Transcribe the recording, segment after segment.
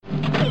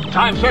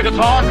Time circuit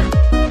talk.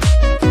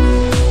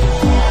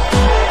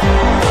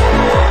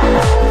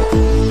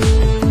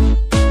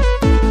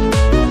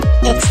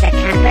 It's the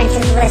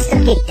comprehensive list of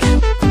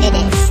geekdom. It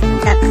is the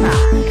CLOG.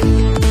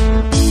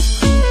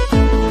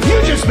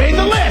 You just made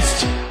the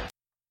list!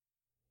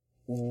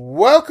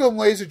 Welcome,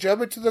 ladies and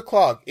gentlemen, to the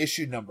CLOG,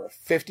 issue number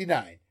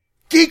 59.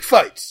 Geek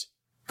Fights!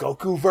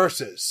 Goku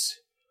versus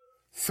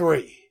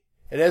 3.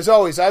 And as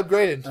always, I'm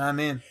Graydon. I'm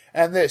in.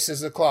 And this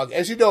is the CLOG.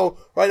 As you know,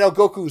 right now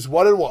Goku's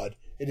 1-1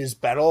 in his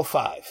Battle of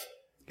 5.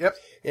 Yep.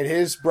 In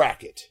his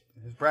bracket.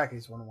 His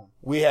bracket's 1-1.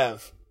 We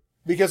have,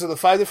 because of the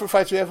 5 different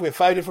fights we have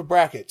 5 different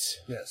brackets.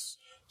 Yes.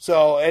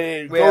 So, and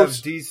it We goes...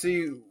 have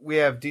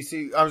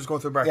DC, I'm just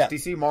going through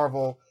brackets. Yeah. DC,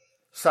 Marvel,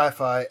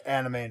 sci-fi,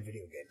 anime, and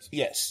video games.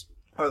 Yes.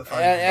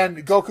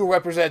 And Goku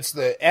represents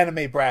the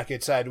anime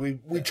bracket side.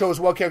 We chose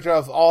one character out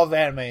of all of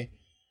anime,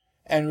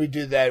 and we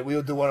did that. We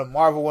would do one of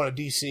Marvel, one of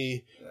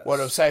DC, one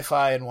of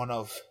sci-fi, and one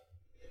of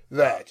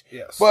that.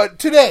 Yes. But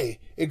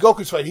today, in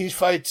Goku's fight, he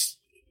fights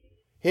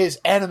his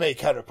anime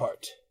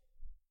counterpart.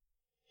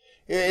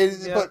 But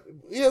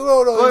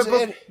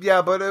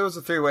it was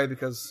a three-way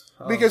because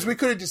we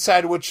couldn't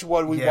decide which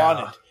one we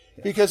wanted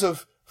because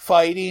of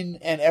fighting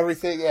and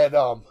everything,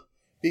 and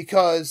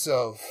because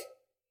of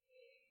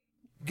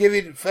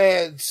giving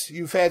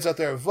you fans out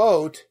there a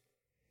vote.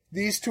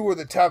 These two were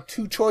the top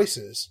two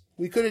choices.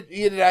 We couldn't.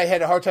 Ian and I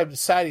had a hard time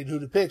deciding who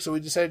to pick, so we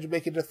decided to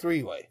make it a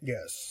three-way.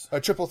 Yes.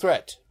 A triple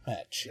threat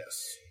match.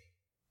 Yes.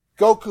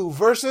 Goku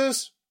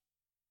versus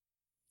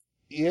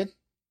Ian.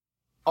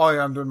 Oh,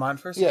 yeah, I'm doing mine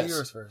first? Yes.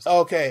 Yours first.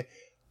 Okay.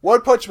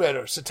 One Punch Man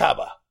or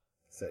Saitama.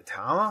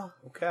 Saitama?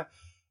 Okay.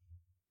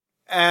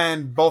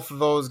 And both of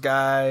those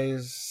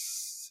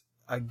guys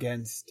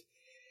against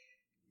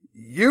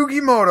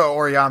Yugimoto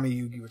or Yami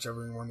Yugi,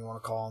 whichever one you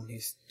want to call him.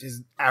 His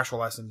actual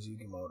last name is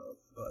Yugimoto.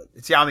 But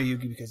it's Yami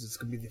Yugi because it's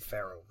going to be the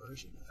Pharaoh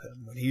version of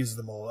him. But he's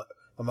the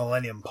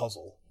Millennium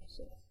Puzzle.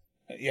 So.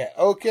 Yeah,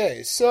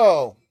 okay.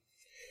 So,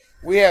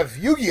 we have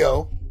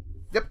Yu-Gi-Oh!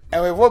 Yep.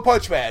 And we have One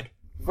Punch Man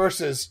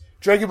versus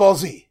Dragon Ball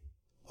Z.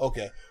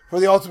 Okay. For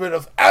the ultimate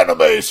of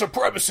anime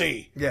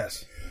supremacy.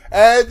 Yes.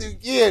 And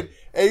Ian,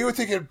 you were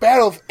thinking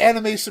Battle of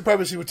Anime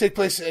Supremacy would take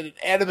place in an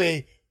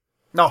anime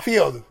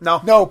field.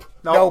 Nope.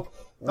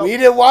 We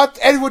didn't want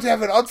anyone to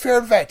have an unfair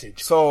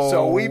advantage.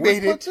 So we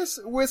made it.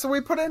 So we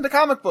put it into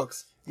comic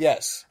books.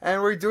 Yes.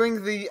 And we're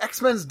doing the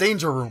X-Men's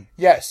Danger Room.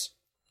 Yes.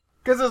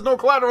 Because there's no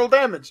collateral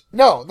damage.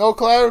 No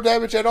collateral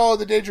damage at all in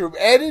the Danger Room.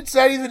 And it's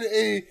not even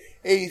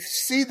a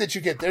scene that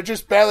you get. They're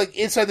just battling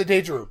inside the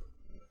Danger Room.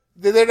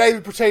 They're not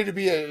even pretending to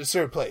be a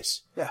certain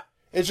place. Yeah.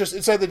 It's just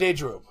inside the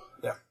Danger Room.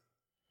 Yeah.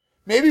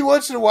 Maybe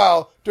once in a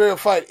while, during a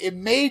fight, it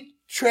may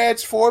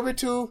transform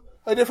into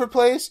a different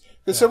place.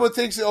 Because someone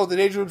thinks, the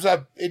Danger Room's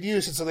not in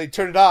use, and so they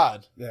turn it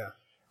on. Yeah.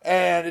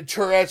 And it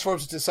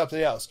transforms into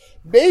something else.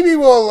 Maybe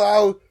we'll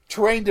allow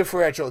terrain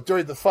differential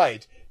during the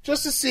fight,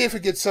 just to see if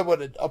it gets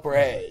someone an upper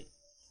hand.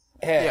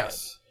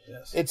 Yes.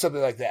 It's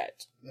something like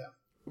that. Yeah.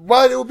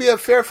 But it will be a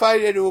fair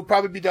fight, and it will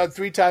probably be done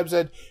 3 times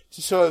then,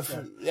 so if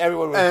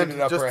everyone will get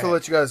an upper hand. Just to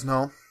let you guys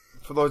know,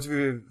 for those of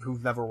you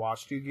who've never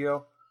watched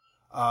Yu-Gi-Oh!,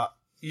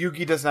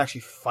 Yugi doesn't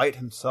actually fight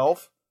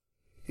himself.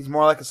 He's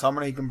more like a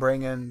summoner. He can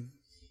bring in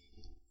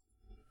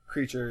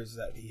creatures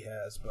that he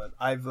has, but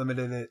I've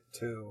limited it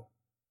to...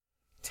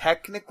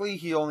 Technically,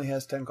 he only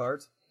has 10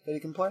 cards that he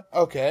can play.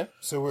 Okay,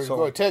 so we're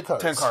going 10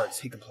 cards. 10 cards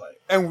he can play.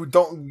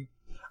 And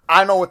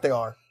I know what they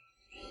are.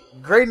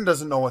 Graydon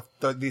doesn't know what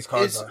these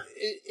cards are.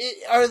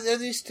 Are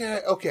these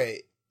 10...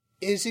 Okay,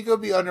 is he going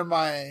to be under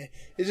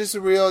is this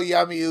a real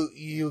Yami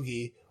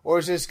Yugi, or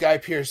is this Guy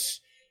Pearce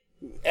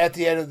at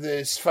the end of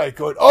this fight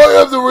going, I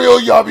am the real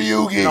Yami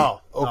Yugi?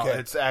 No. Okay. No,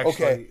 it's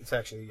actually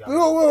Yami.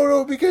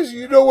 No, because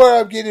you know where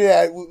I'm getting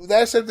at.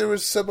 Last time there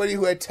was somebody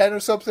who had 10 or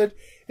something,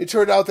 it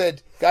turned out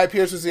that Guy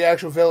Pearce was the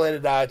actual villain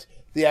and not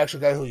the actual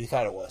guy who you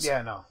thought it was.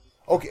 Yeah, no.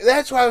 Okay,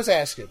 that's why I was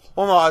asking.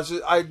 Well, no,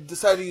 I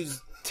decided to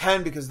use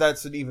 10 because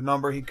that's an even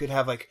number. He could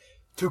have,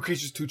 2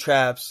 creatures, 2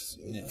 traps,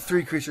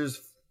 3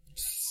 creatures,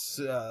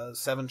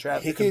 7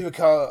 traps. He could even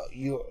call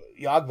you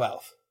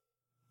Yawgmoth.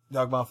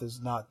 Yawgmoth is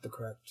not the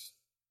correct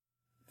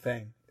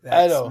thing.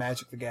 I know.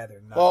 Magic the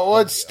Gathering. Well,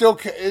 it's still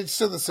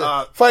the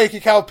same. Fine, you can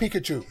count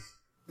Pikachu.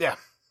 Yeah.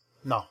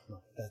 No,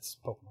 that's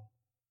Pokemon.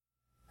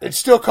 It's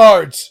still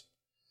cards.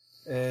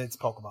 It's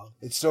Pokemon.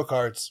 It's still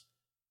cards.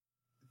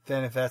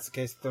 Then if that's the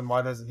case, then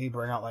why doesn't he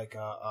bring out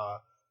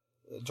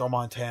Joe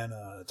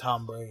Montana,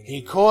 Tom Brady?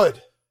 He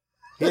could.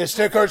 He has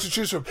 10 cards to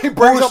choose from. He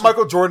brings out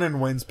Michael Jordan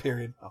and wins,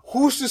 period.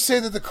 Who's to say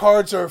that the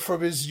cards are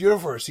from his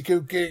universe? He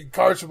could get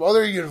cards from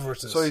other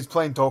universes. So he's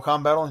playing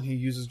Dokkan Battle and he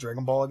uses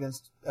Dragon Ball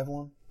against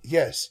everyone?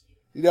 Yes.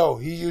 No,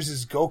 he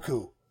uses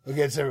Goku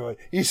against everyone.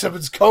 He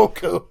summons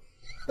Goku.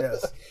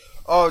 Yes.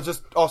 Oh,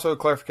 just also a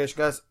clarification,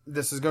 guys.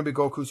 This is going to be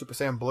Goku Super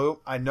Saiyan Blue.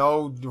 I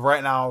know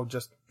right now,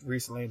 just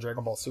recently in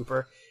Dragon Ball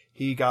Super,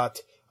 he got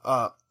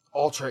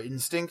Ultra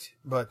Instinct,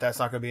 but that's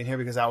not going to be in here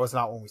because that was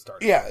not when we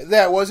started. Yeah,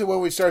 that wasn't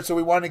when we started, so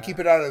we wanted to keep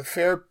it on a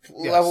fair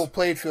level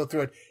playing field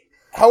through it.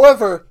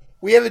 However,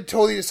 we haven't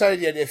totally decided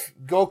yet if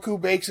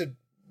Goku makes it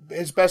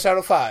his best out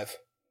of 5.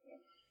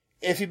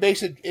 if he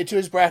makes it into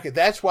his bracket.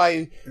 That's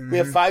why we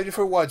have 5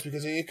 different ones,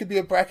 because it could be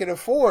a bracket of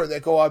 4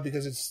 that go on,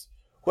 because it's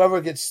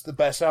whoever gets the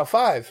best out of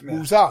 5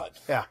 moves on.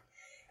 Yeah.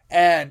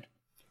 And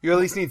you at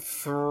least need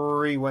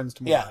 3 wins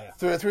to move on.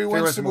 Yeah, 3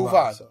 wins to move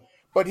on. So.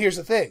 But here's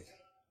the thing.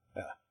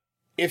 Yeah.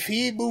 If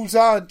he moves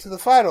on to the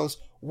finals,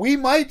 we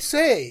might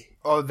say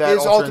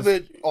his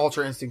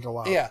Ultra Instinct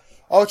allowed. Yeah.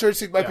 Ultra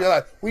Instinct might be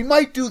allowed. We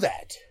might do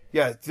that.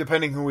 Yeah,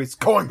 depending who he's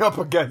going up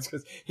against,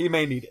 because he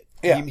may need it.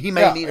 Yeah. He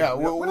may need it.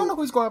 We don't know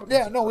who he's going up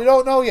against. Yeah, no, we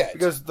don't know yet.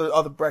 Because the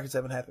other brackets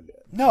haven't happened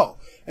yet. No.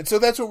 And so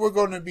that's what we're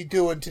going to be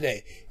doing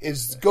today,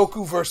 is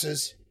Goku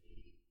versus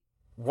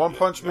One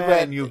Punch Man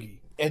and Yugi.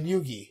 And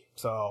Yugi.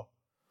 So.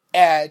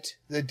 At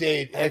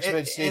the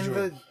X-Men Stage Room.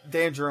 In the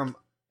Danger Room.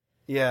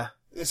 Yeah.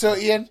 So,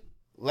 Ian,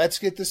 let's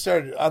get this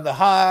started. On the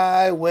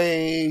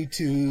highway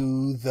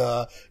to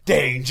the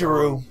Danger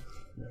Room.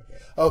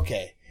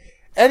 Okay.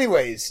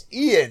 Anyways,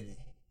 Ian,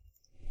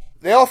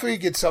 they all 3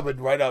 get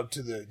summoned right up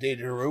to the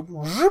Danger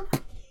Room.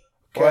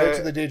 Right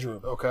to the Danger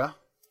Room. Okay.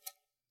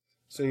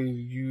 So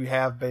you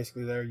have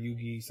basically there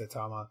Yugi,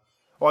 Saitama.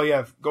 Well, you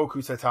have Goku,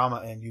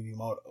 Saitama, and Yugi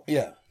Moto.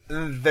 Yeah.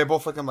 And they're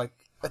both looking like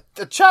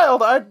a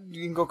child.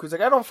 Goku's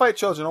like, I don't fight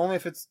children, only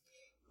if it's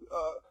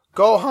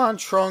Gohan,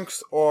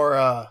 Trunks,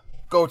 or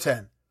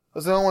Goten.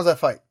 Those are the only ones I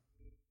fight.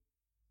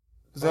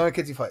 Those are the only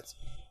kids he fights.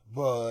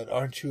 But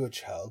aren't you a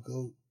child,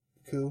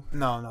 Goku?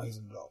 No, he's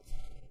an adult.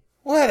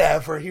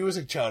 Whatever. He was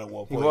a child at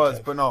one point. He was,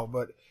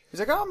 but he's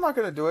like, I'm not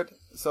gonna do it.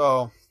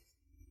 So,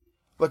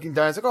 looking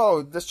down, he's like,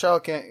 oh, this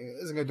child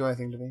isn't gonna do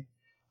anything to me.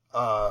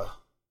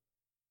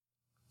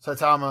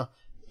 Saitama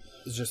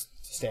is just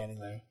standing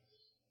there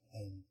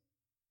and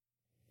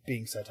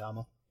being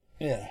Saitama.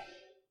 Yeah.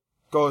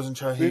 Goes and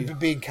tries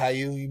being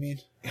Caillou, you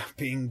mean? Yeah,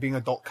 being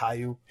adult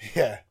Caillou.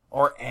 Yeah.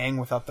 Or Aang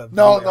without the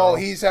No,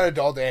 he's not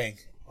adult Aang.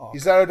 Oh.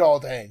 He's not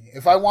adult Aang.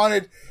 If I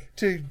wanted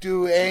to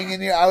do Aang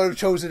in here, I would have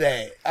chosen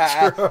Aang.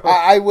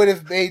 I would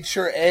have made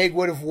sure Aang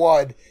would have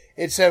won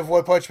instead of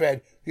One Punch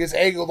Man, because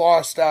Aang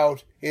lost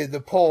out in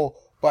the poll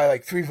by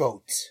like 3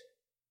 votes.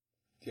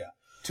 Yeah.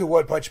 To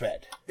One Punch Man.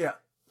 Yeah.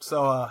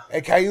 So,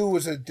 and Caillou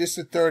was a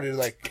distant third, and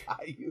like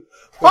Caillou.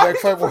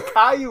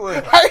 Caillou.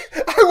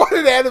 I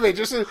wanted anime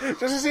just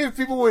to see if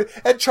people would,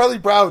 and Charlie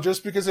Brown,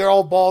 just because they're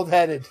all bald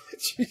headed.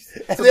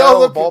 And so they all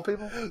look bald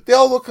people. They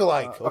all look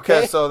alike.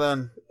 Okay, so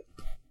then,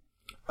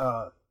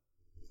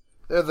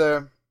 they're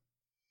there.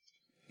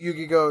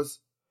 Yugi goes,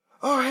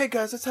 "Oh, hey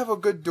guys, let's have a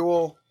good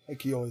duel,"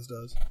 like he always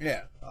does.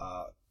 Yeah.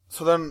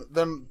 So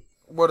then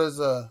what is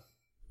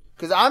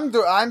Because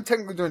I'm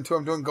technically doing 2.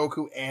 I'm doing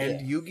Goku and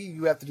Yugi.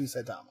 You have to do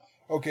Saitama.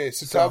 Okay,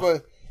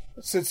 Saitama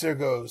sits there,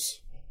 goes.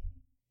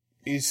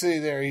 He's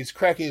sitting there, he's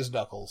cracking his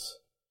knuckles.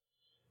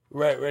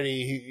 Right,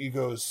 ready, he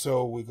goes,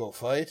 so we go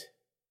fight?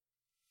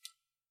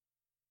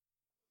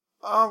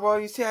 Well,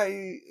 you see how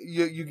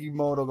Yugi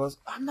Moto goes,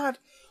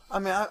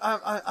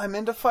 I'm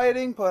into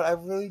fighting, but I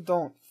really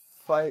don't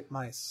fight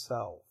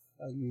myself.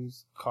 I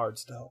use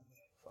cards to help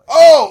me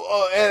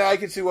fight. And I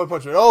can see One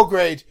Punch Man. Oh,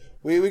 great.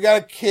 We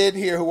got a kid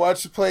here who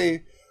wants to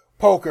play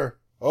poker.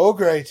 Oh,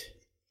 great.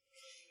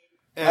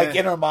 Like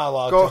inner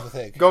monologue type of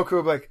thing. Goku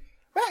would be like,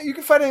 man, you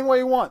can fight any way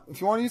you want.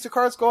 If you want to use your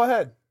cards, go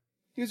ahead.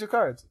 Use your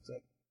cards. It's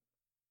like,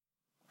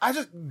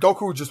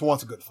 Goku just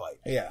wants a good fight.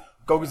 Yeah.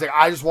 Goku's like,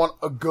 I just want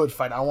a good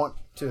fight. I want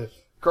to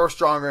grow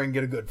stronger and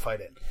get a good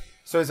fight in.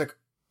 So he's like,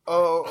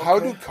 oh, okay. How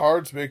do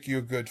cards make you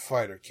a good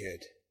fighter,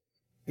 kid?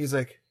 He's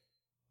like,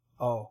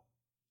 oh,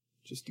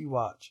 just you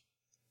watch.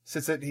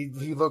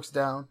 He looks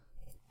down.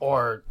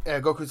 Or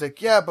Goku's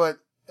like, yeah, but,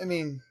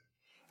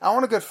 I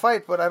want a good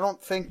fight, but I don't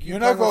think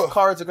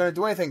cards are going to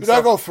do anything. You're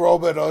not going to throw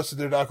them at us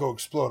and they're not going to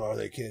explode, are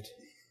they, kid?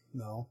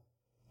 No.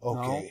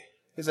 Okay. No.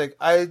 He's like,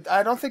 I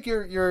don't think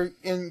you're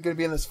going to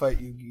be in this fight,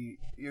 Yugi.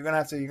 You're going to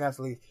have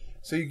to leave.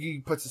 So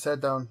Yugi puts his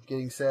head down,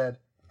 getting sad,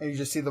 and you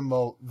just see the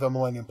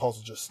Millennium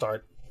Pulse just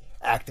start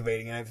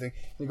activating and everything.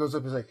 And he goes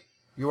up, he's like,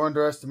 you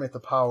underestimate the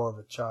power of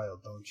a child,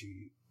 don't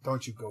you,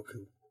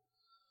 Goku?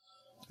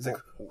 He's like,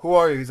 who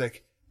are you? He's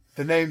like,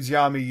 the name's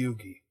Yami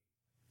Yugi,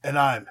 and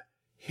I'm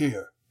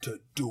here to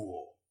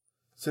duel.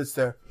 Sits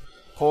there,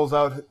 pulls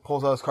out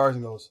his cards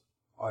and goes,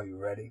 are you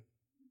ready?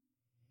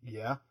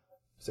 Yeah.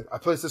 He's like, I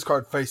place this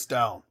card face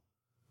down.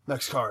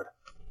 Next card.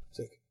 He's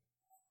like,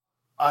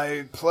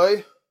 I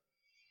play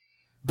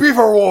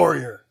Beaver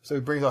Warrior. So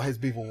he brings out his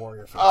Beaver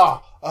Warrior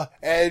first.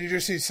 And you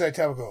just see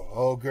Saitama go,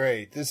 oh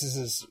great, this is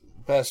his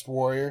best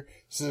warrior.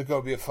 This is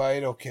going to be a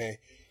fight? Okay.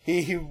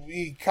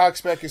 He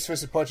cocks back his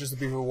fist and punches the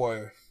Beaver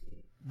Warrior.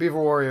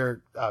 Beaver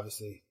Warrior,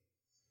 obviously.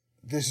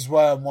 This is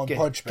why I'm One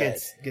Punch Man.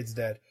 Gets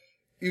dead.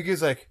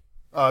 Yugi's like,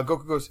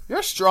 Goku goes,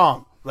 you're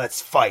strong.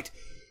 Let's fight.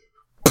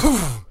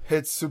 Poof!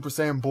 Hits Super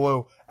Saiyan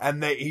Blue,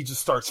 and he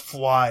just starts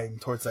flying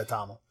towards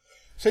Saitama.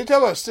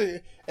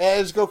 Saitama,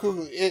 as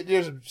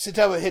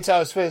Saitama hits out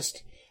his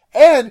fist,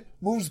 and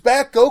moves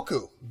back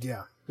Goku.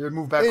 Yeah, he would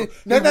move back. He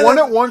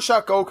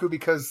one-shot Goku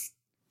because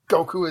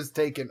Goku has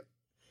taken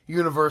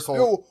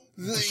Universal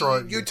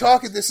destroyed. You're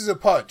talking, this is a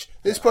punch.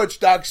 This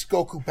punch knocks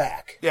Goku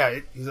back. Yeah,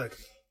 he's like,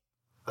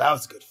 that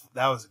was good.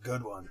 That was a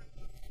good one.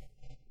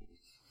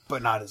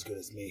 but not as good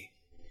as me.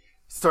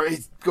 So he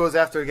goes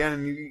after again,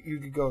 and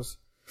Yugi goes,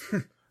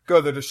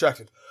 "Go, they're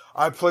distracted.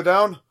 I play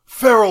down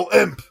Feral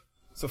Imp."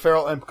 So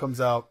Feral Imp comes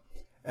out,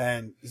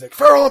 and he's like,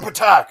 "Feral Imp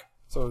attack!"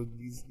 So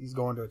he's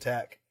going to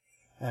attack,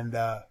 and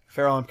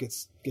Feral Imp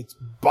gets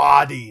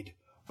bodied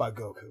by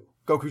Goku.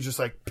 Goku just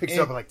like picks it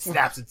up and like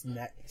snaps its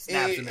neck,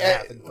 snaps it in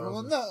half, and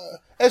throws it. No,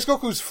 as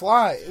Goku's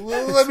flying,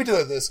 let me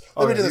do this.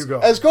 Let me do this. you go.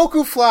 As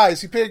Goku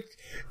flies,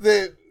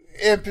 the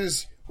imp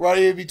is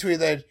running in between.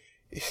 Then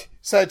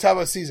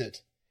Saitama sees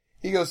it.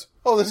 He goes,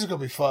 "Oh, this is gonna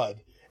be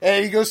fun,"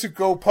 and he goes to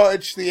go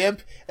punch the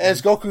imp.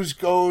 As Goku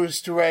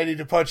goes to ready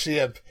to punch the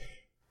imp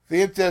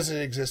doesn't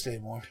exist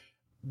anymore.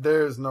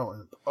 There's no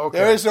imp. Okay.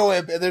 There is no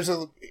imp, and there's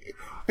a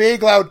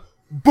big loud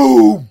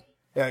boom.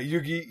 Yeah,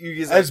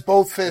 Yugi's As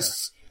both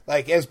fists.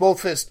 As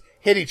both fists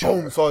hit each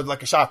other. boom, so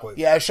like a shockwave.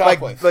 Yeah, a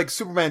shockwave. Like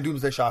Superman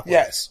Doomsday shockwave.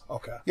 Yes.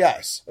 Okay.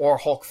 Yes. Or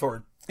Hulk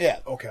Thor. Yeah.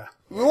 Okay.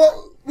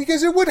 Well,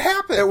 because it would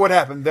happen. It would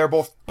happen. They're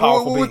both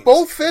powerful beings. With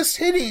both fists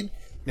hitting,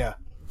 Yeah.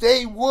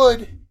 they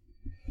would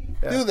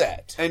do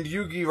that. And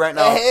Yugi right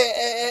now.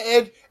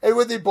 And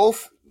when they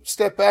both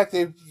step back,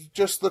 they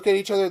just look at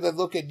each other, then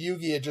look at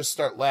Yugi and just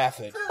start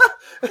laughing.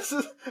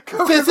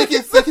 Thinking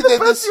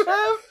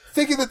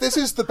that this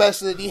is the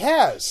best that he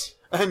has.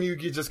 And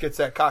Yugi just gets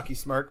that cocky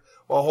smirk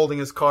while holding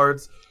his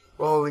cards,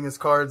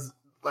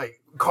 like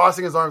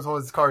crossing his arms,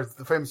 holding his cards.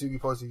 The famous Yugi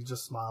pose, he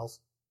just smiles.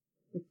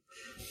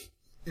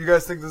 You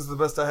guys think this is the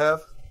best I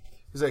have?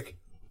 He's like,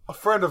 a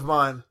friend of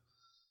mine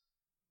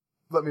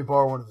let me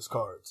borrow one of his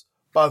cards.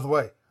 By the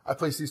way, I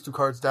place these 2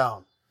 cards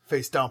down,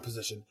 face down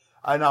position.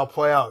 I now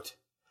play out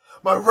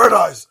my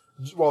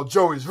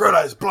Joey's Red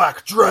Eyes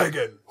Black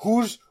Dragon.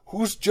 Who's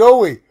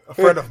Joey? A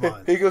friend of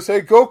mine. He goes,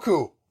 "Hey,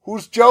 Goku,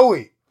 who's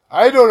Joey?"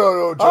 I don't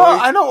know Joey. Oh,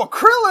 I know a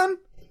Krillin.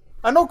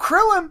 I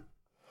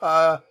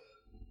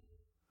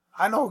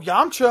know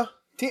Yamcha.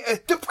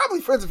 They're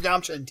probably friends of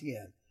Yamcha and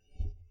Tien.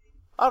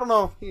 I don't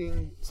know.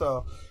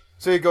 So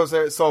he goes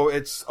there. So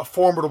it's a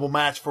formidable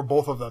match for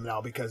both of them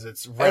now because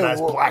it's Red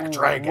Eyes Black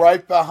Dragon.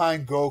 Right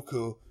behind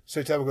Goku.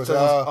 Saitama goes,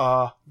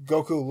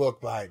 Goku, look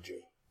behind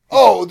you.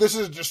 Oh, this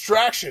is a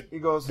distraction. He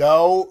goes,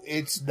 no,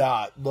 it's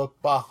not. Look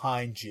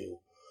behind you.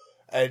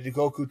 And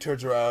Goku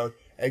turns around,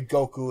 and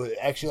Goku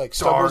actually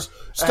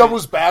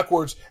stumbles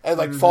backwards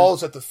and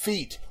falls at the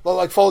feet.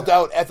 Well, fall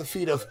down at the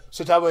feet of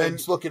Saitama and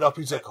he's looking up.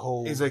 He's like,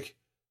 oh. He's like,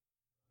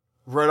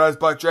 Red Eyes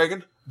Black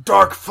Dragon,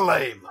 Dark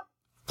Flame.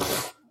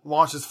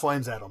 Launches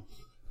flames at him.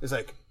 He's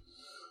like,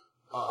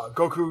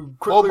 Goku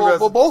quickly...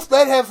 Well, both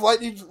men have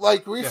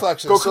lightning-like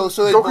reflexes. Yeah. Goku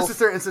Goku sits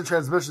there, instant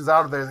transmissions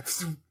out of there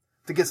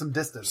to get some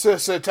distance. So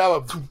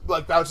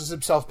Saitama bounces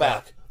himself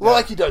back. Well,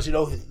 like he does,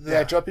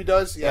 that jump he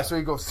does? Yeah, so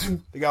he goes,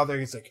 they go out there,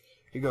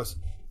 he goes,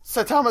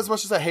 Saitama, as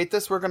much as I hate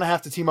this, we're going to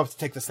have to team up to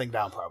take this thing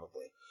down,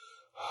 probably.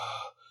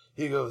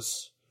 He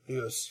goes,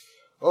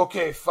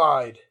 okay,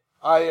 fine.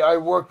 I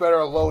work better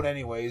alone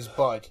anyways,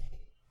 but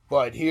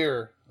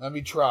here, let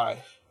me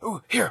try.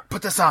 Ooh, here,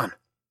 put this on.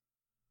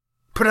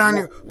 Put it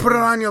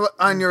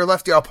on your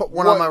left ear. I'll put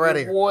one on my right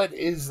ear. What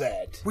is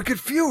that? We could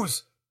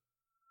fuse.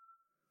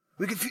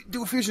 We could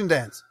do a fusion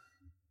dance.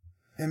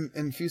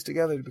 And fuse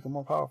together to become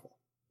more powerful.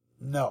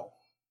 No.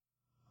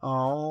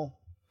 Oh.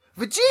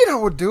 Vegeta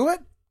would do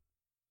it.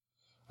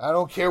 I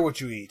don't care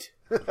what you eat.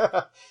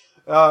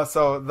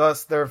 So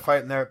thus they're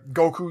fighting there.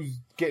 Goku's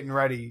getting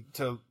ready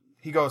to,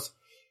 he goes,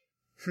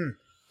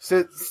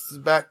 sits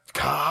back,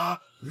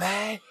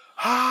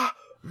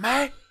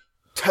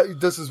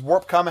 does his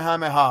warp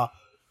Kamehameha,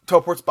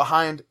 teleports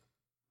behind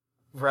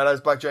Red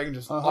Eyes Black Dragon,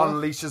 just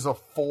unleashes a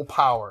full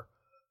power.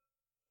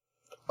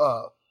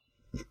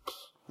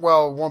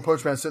 One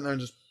Punch Man sitting there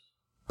and just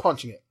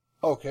punching it.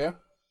 Okay.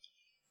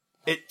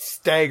 It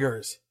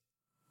staggers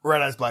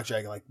Red Eyes Black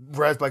Dragon.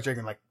 Red Eyes Black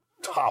Dragon,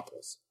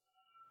 topples.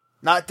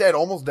 Not dead,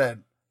 almost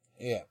dead.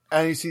 Yeah.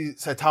 And you see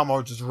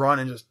Saitama just run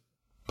and just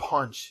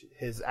punch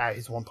his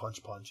one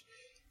punch,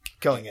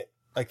 killing it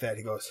like that.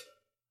 He goes,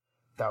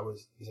 that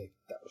was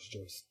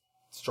Joey's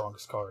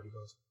strongest card. He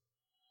goes,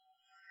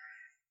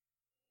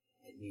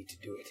 I need to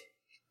do it.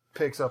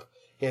 Picks up,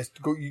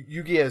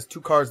 Yugi has 2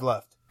 cards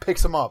left.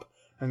 Picks them up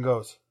and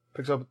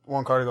picks up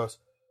 1 card and goes,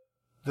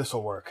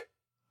 this'll work.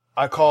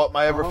 I call it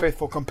my ever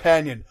faithful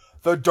companion,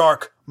 the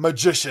Dark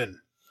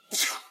Magician.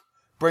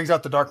 Brings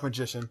out the Dark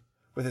Magician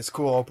with his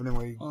cool opening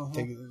where he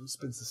takes it and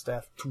spins the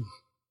staff.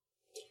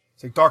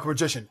 It's like Dark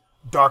Magician,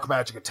 Dark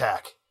Magic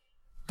Attack.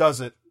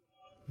 Does it.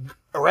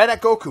 Right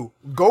at Goku.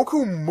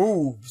 Goku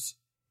moves.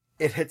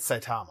 It hits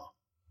Saitama.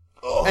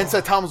 Oh. And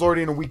Saitama's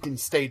already in a weakened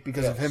state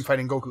because of him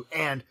fighting Goku.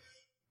 And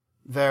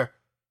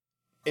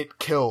it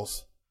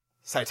kills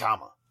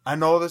Saitama. I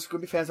know there's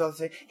going to be fans out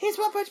there say, he's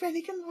One Punch Man,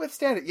 he can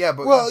withstand it. Yeah,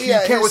 but he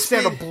can't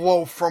withstand a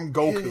blow from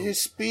Goku. His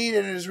speed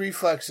and his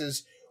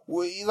reflexes,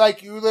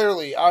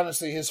 literally,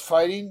 honestly, his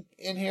fighting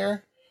in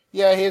here, he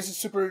has a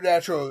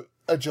supernatural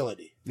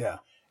agility. Yeah.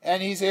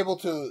 And he's able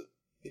to,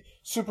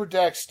 super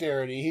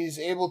dexterity, he's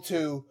able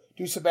to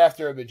do some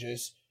after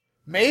images.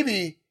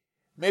 Maybe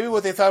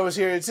what they thought was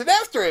here, it's an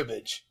after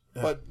image.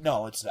 Yeah. But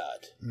no, it's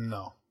not.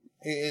 No.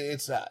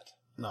 It's not.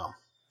 No.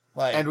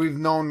 Like, And we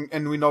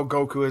know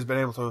Goku has been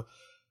able to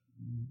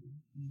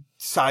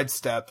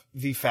sidestep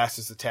the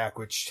fastest attack,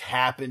 which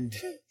happened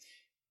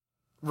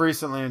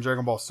recently in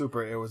Dragon Ball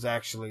Super. It was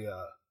actually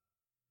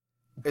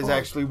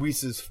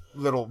Whis'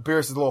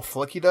 Beerus' little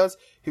flick he does.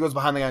 He goes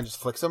behind the guy and just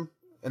flicks him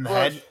in the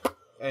head,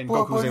 and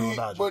Goku's able to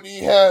dodge but he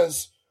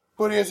has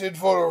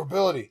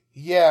invulnerability.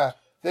 Yeah,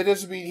 that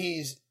doesn't mean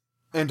he's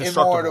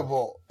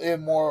immortal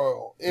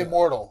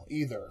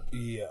either.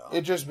 Yeah.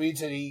 It just means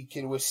that he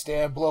can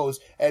withstand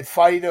blows and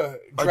fight a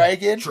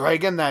dragon.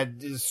 Dragon that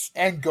is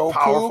and Goku.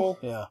 Powerful.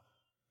 Yeah.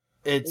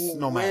 It's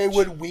no match. It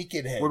would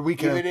weaken him.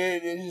 Even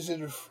in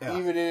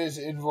his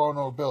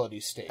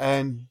invulnerability state.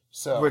 And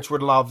which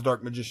would allow the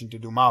Dark Magician to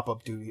do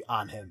mop-up duty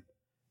on him.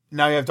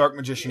 Now you have Dark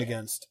Magician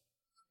against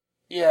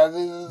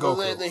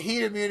the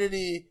heat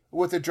immunity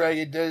with the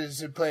dragon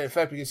doesn't play an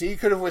effect because he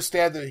could have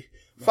withstood the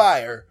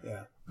fire.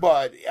 Yeah.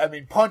 But, I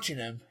mean, punching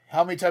him,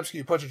 how many times can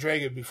you punch a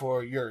dragon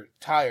before you're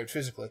tired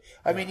physically?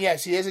 I mean,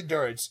 yes, he has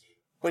endurance,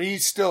 but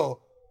his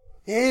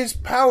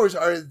powers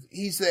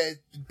he's the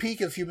peak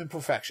of human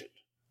perfection.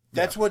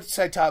 That's what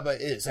Saitama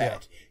is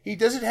at. He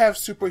doesn't have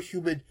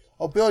superhuman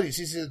abilities.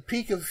 He's at the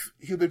peak of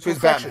human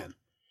perfection.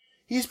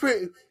 He's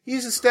Batman.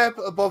 He's a step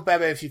above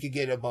Batman if you could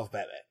get above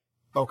Batman.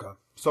 Okay.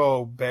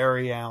 So,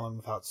 Barry Allen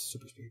without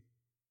super speed.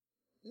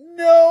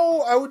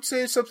 No, I would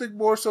say something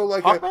more so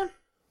like Hawkman?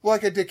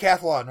 Like a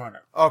decathlon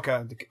runner.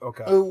 Okay.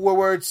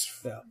 Where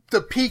it's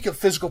the peak of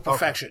physical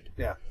perfection.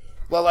 Okay. Yeah.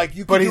 Well, like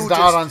you. But he's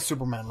not on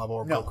Superman level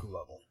or Goku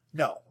level.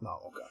 No.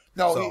 Okay.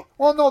 No.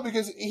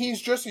 Because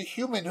he's just a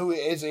human who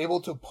is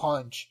able to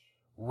punch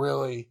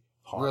really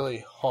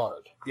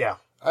hard. Yeah.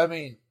 I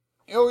mean,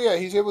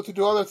 he's able to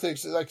do other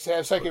things like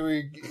have psychic.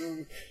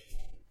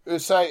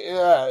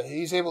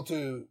 He's able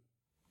to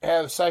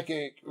have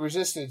psychic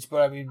resistance,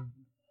 but I mean,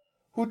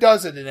 who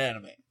does it in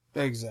anime?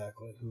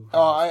 Exactly.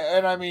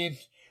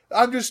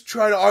 I'm just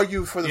trying to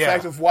argue for the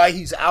fact of why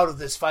he's out of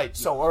this fight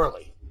so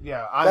early.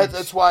 Yeah,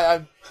 that's why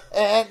I'm.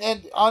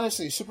 And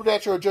honestly,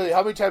 supernatural agility.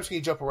 How many times can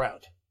you jump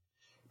around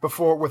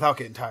without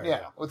getting tired?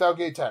 Yeah, without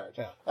getting tired.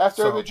 Yeah.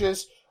 After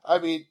images, I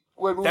mean,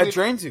 that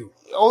drains you.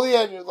 Only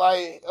at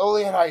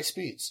high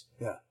speeds.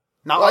 Yeah,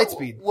 not light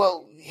speed.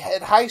 Well,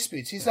 at high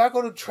speeds, he's not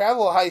going to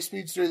travel at high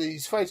speeds during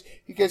these fights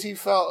because he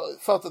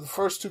felt that the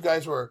first two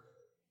guys were.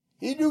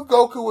 He knew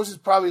Goku was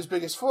probably his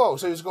biggest foe,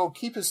 so he was going to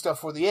keep his stuff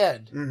for the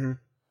end. Mm-hmm.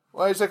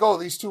 Well, he's like,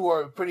 these two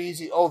are pretty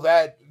easy. Oh,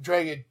 that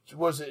dragon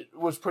was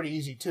pretty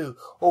easy too.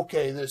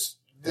 Okay, this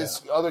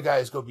other guy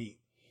is going to be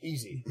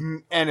easy.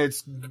 And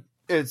it's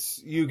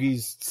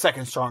Yugi's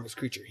second strongest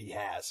creature he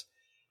has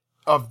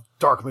of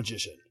Dark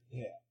Magician.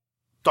 Yeah,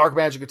 Dark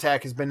Magic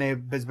Attack has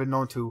been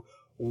known to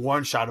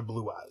one shot of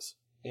Blue Eyes.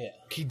 Yeah,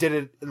 he did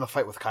it in the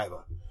fight with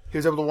Kaiba. He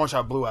was able to one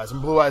shot Blue Eyes,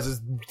 and Blue Eyes is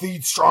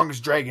the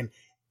strongest dragon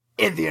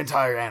in the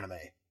entire anime.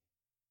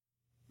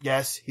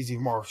 Yes, he's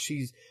even more.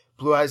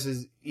 Blue Eyes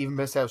has even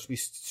been established to be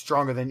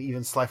stronger than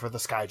even Slifer the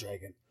Sky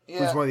Dragon,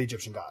 who's one of the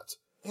Egyptian gods.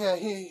 Yeah,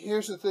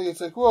 here's the thing. It's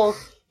like,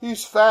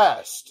 he's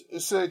fast.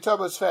 So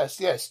Saitama's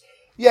fast. Yes.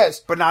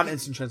 But not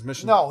instant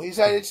transmission. No, he's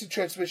not instant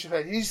transmission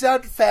fast. He's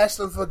not fast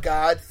of a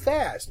god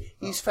fast.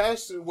 He's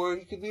fast where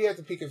he could be at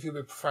the peak of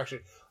human perfection.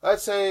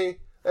 Let's say,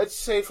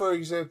 for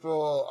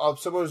example,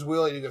 someone who's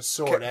wielding a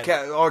sword.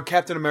 Or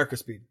Captain America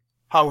speed.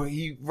 How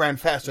he ran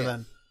faster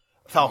than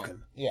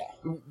Falcon. Yeah.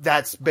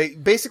 That's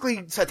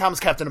basically Saitama's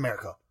Captain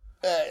America.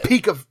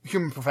 Peak of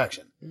human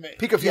perfection.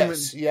 Peak of human.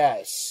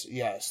 Yes.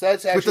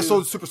 That's actually with the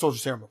super soldier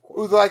serum, of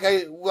course. Like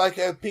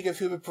a peak of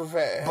human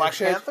perfection. Black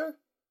Panther.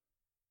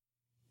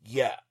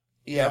 Yeah,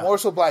 more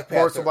so Black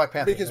Panther.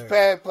 Because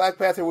Black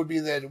Panther would be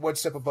the one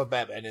step above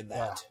Batman in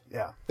that.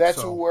 Yeah.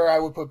 That's where I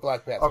would put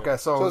Black Panther. Okay,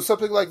 so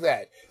something like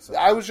that.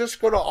 I was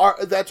just going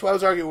to. That's why I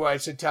was arguing why I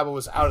said Saitama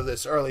was out of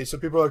this early. So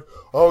people are like,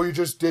 "Oh, you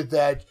just did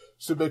that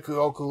to make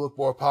Goku look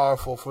more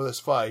powerful for this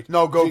fight."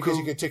 No, Goku because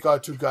he can take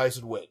on two guys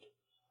and win.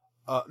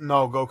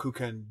 No, Goku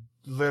can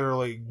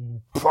literally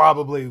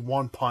probably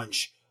one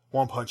punch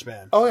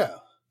man. Oh yeah,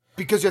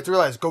 because you have to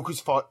realize Goku's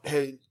fought.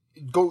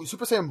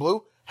 Super Saiyan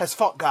Blue has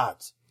fought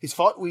gods.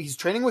 He's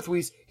training with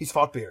Whis. He's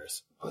fought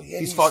Beerus.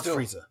 He's fought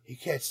Frieza. He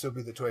can't still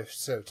be the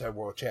 27-time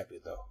world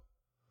champion though.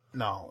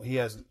 No, he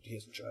hasn't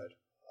tried.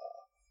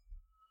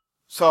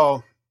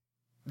 So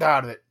they're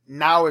out of it.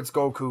 Now it's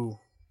Goku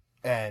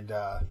and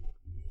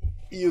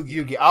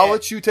Yugi. I'll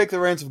let you take the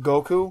reins of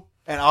Goku,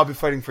 and I'll be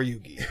fighting for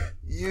Yugi.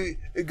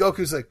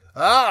 Goku's like,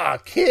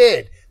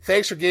 kid,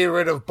 thanks for getting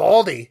rid of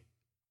Baldy.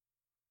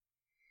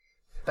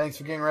 Thanks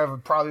for getting rid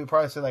of probably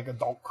say like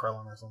adult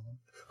Krillin or something.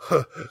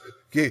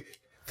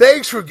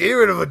 Thanks for getting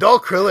rid of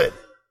adult Krillin.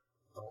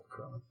 Adult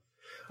Krillin.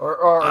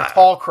 Or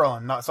tall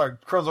Krillin. Not sorry,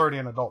 Krillin's already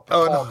an adult.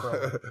 Tall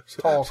Krillin.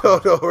 Tall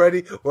Krillin. No,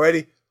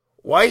 ready?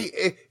 Why?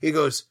 He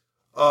goes,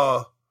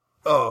 my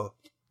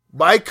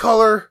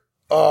color,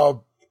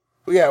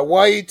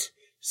 white,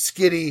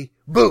 skinny,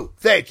 boo.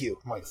 Thank you.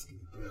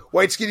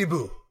 White, skinny,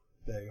 boo.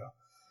 There you go.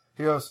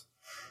 He goes,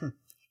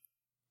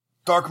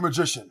 Dark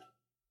Magician.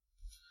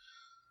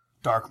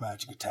 Dark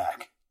Magic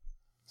Attack.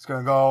 It's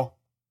gonna go,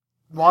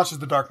 launches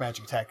the Dark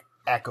Magic Attack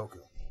at Goku.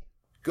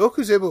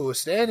 Goku's able to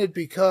withstand it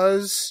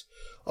because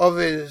of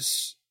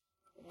his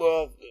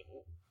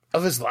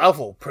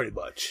level, pretty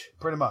much.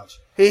 Pretty much.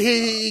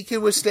 He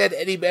can withstand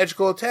any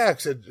magical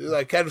attacks and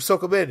like kind of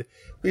soak them in.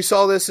 We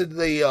saw this in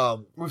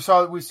the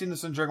We've seen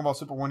this in Dragon Ball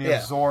Super when he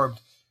absorbed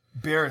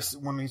Beerus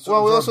when we we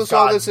also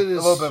saw this in his,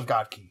 a little bit of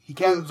God Ki. He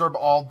can't absorb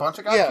a bunch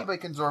of God Ki, but he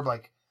can absorb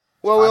like.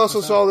 Well, 5%. We also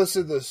 5%. saw this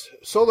in the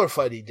solar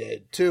fight he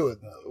did too, in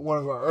one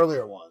of our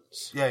earlier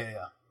ones.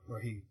 Yeah.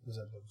 Where he was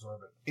able to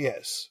absorb it.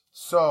 Yes.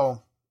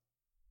 So,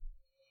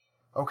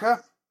 okay.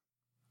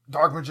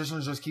 Dark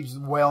Magician just keeps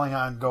wailing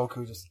on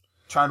Goku, just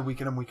trying to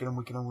weaken him.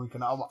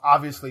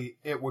 Obviously,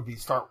 it would be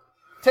start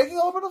taking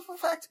a little bit of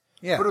effect,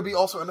 but it would be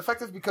also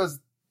ineffective because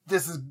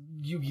this is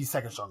Yugi's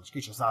second strongest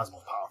creature. It's not his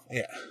most powerful.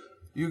 Yeah.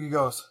 Yugi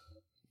goes,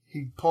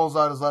 he pulls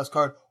out his last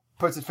card,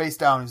 puts it face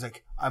down, he's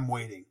like, I'm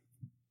waiting.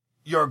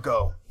 Your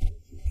go.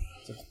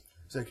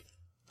 It's like,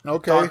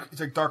 okay. It's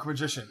like Dark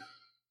Magician.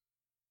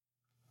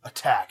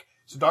 Attack.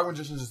 So Dark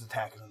Magician is just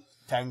attacking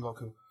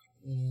Goku.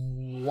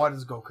 What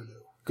does Goku do?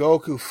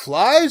 Goku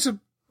flies.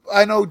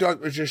 I know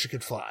Dark Magician can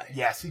fly.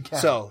 Yes, he can.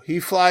 So he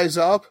flies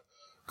up.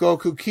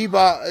 Goku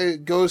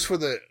goes for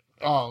the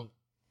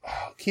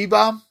Ki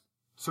Bomb.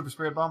 Super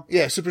Spirit Bomb?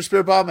 Yeah, Super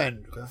Spirit Bomb,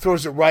 and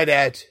throws it right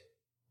at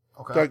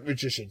Dark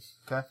Magician.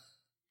 Okay.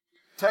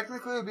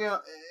 Technically,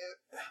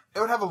 it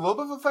would have a little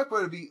bit of effect,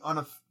 but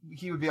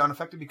he would be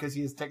unaffected because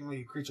he is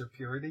technically a creature of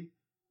purity.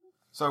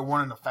 So it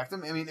wouldn't affect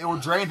him. I mean, it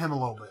would drain him a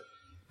little bit.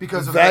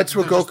 Because of that's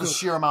what Goku, just the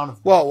sheer amount of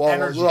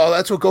energy. Well,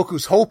 that's what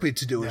Goku's hoping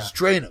to do, is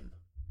drain him.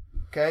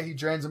 Okay, he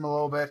drains him a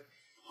little bit.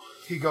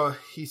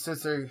 He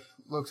sits there,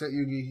 looks at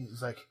Yugi,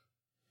 he's like,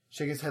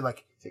 shaking his head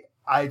like,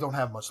 I don't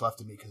have much left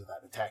in me because of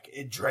that attack.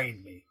 It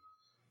drained me.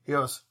 He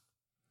goes,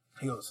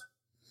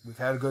 we've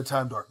had a good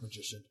time, Dark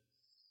Magician.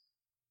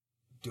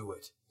 Do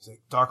it. He's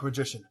like, Dark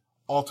Magician,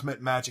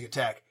 ultimate magic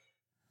attack.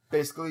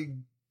 Basically,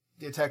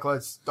 the attack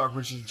lets Dark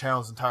Magician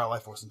channel his entire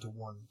life force into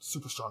one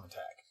super strong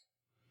attack.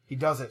 He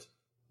does it,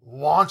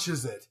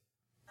 launches it,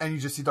 and you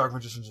just see Dark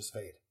Magician just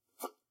fade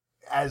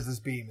as this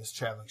beam is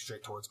traveling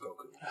straight towards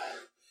Goku.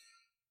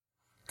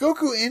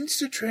 Goku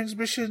instant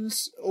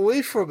transmissions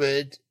away from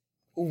it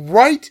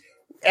right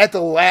at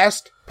the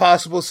last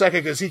possible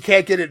second because he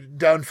can't get it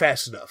done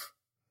fast enough.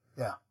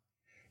 Yeah.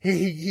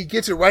 He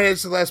gets it right at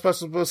the last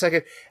possible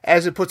second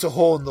as it puts a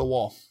hole in the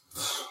wall.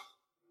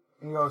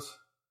 And he goes,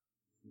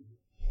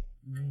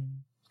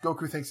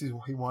 Goku thinks he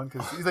won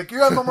because he's like, you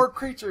have no more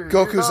creatures.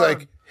 Goku's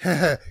like,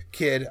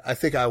 kid, I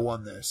think I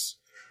won this.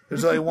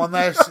 There's only one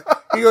last,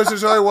 he goes,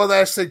 there's only one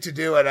last thing to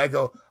do. And I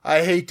go,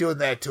 I hate doing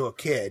that to a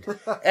kid.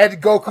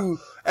 And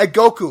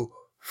Goku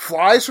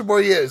flies from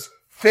where he is,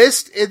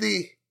 fist in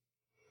the,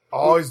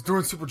 he's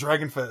doing Super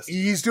Dragon Fist.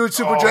 He's doing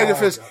Super Dragon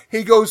Fist. God.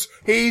 He goes,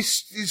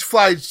 he's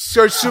flying,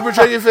 starts Super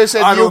Dragon Fist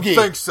at Yugi. I don't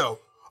think so.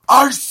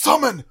 I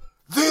summon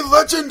the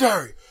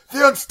legendary,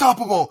 the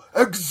unstoppable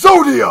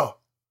Exodia!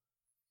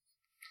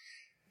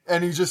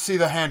 And you just see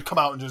the hand come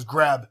out and just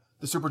grab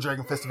the Super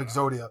Dragon Fist of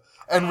Exodia.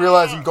 And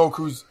realizing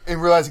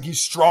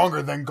he's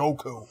stronger than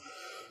Goku.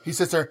 He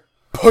sits there,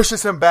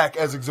 pushes him back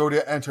as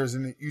Exodia enters,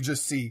 and you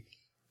just see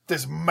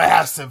this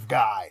massive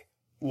guy,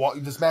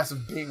 this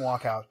massive being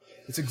walk out.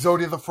 It's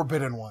Exodia the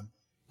Forbidden One.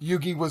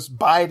 Yugi was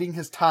biding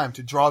his time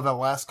to draw the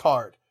last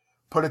card,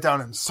 put it down,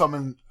 and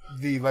summon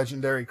the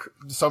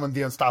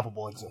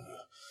unstoppable Exodia.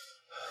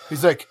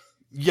 He's like,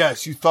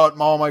 yes, you thought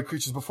all my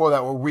creatures before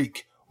that were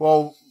weak.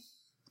 Well,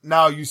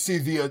 now you see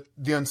the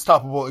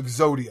unstoppable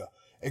Exodia.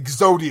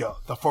 Exodia,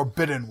 the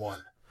Forbidden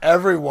One.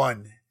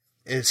 Everyone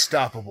is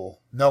stoppable.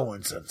 No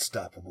one's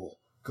unstoppable,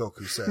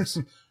 Goku says.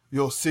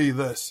 You'll see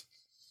this.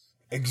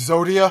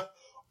 Exodia,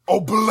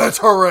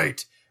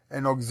 obliterate!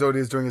 And Exodia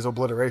is doing his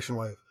obliteration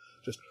wave.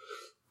 Just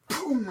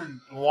boom, and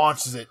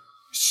launches it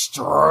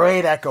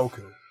straight at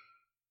Goku.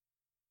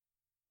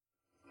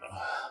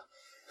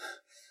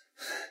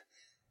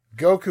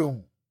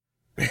 Goku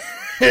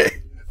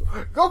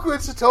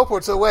instant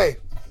teleports away.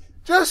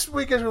 Just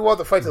because we want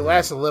the fight to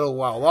last a little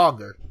while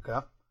longer.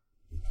 Okay.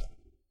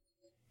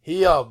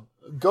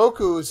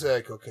 Goku's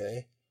like,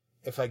 okay,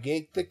 if I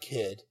get the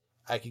kid,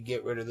 I can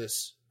get rid of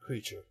this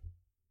creature.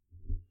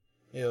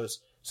 He goes,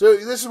 so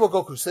this is what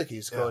Goku's thinking.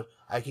 He's going,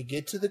 I can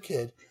get to the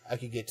kid, I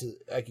can get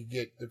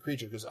the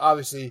creature. Because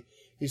obviously,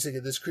 he's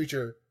thinking this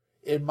creature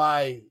in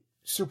my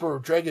Super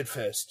Dragon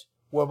Fist,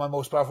 one of my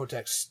most powerful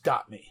attacks,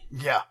 stop me.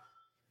 Yeah.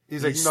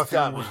 He's like,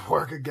 nothing would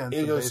work against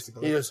him,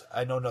 basically. He goes,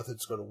 I know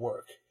nothing's going to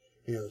work.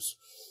 He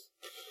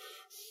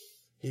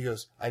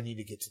goes, I need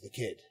to get to the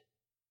kid.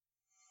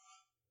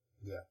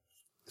 Yeah.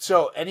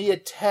 So any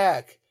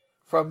attack,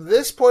 from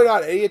this point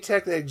on, any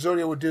attack that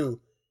Exodia would do,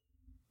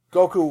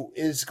 Goku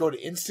is going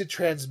to instant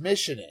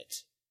transmission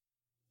it.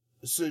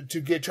 So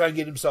to try and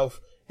get himself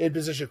in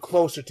position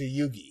closer to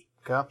Yugi.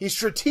 Okay.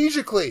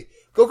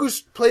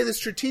 Goku's playing this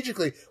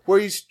strategically, where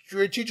he's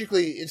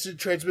strategically instant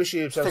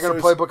transmission himself. Taking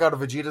a playbook out of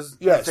Vegeta's?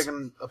 Yes.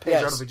 Taking a page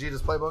out of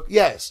Vegeta's playbook?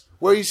 Yes.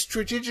 Where he's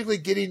strategically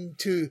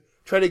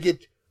trying to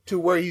get to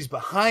where he's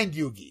behind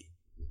Yugi.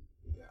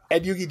 Yeah.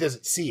 And Yugi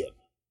doesn't see him.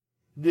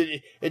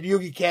 And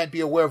Yugi can't be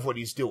aware of what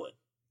he's doing.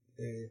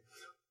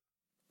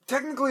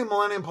 technically,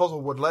 Millennium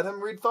Puzzle would let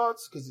him read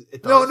thoughts because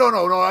it No, does.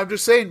 no. I'm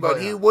just saying, but Oh,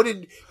 yeah. he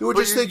wouldn't. He would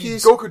But just think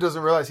he's Goku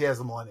doesn't realize he has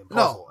the Millennium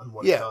Puzzle and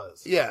what it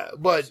does. Yeah,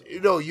 but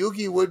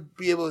Yugi would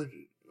be able to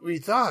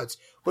read thoughts,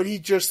 but he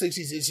just thinks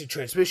he's instant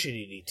transmission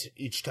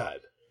each time.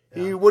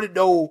 Yeah. He wouldn't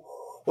know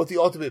what the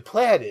ultimate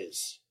plan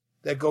is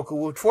that Goku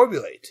would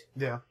formulate.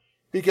 Yeah.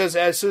 Because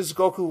as soon as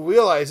Goku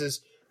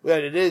realizes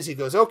what it is, he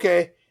goes,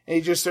 okay, and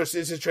he just starts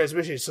instant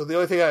transmission. So the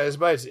only thing on his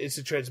mind is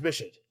instant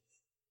transmission.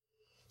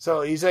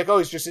 So he's like, oh,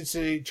 he's just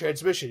instant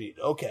transmission.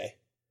 Okay.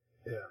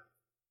 Yeah.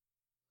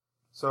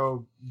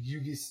 So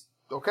Yugi's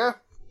okay.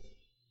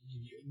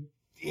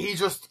 He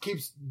just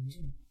keeps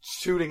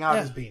shooting out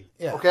his beam.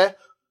 Yeah. Okay.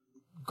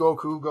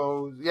 Goku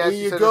goes. Yeah,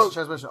 you said it's a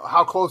transmission.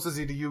 How close is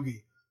he to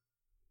Yugi?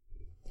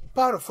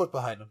 About a foot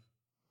behind him.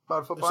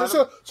 About a foot behind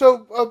him?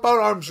 So about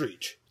arm's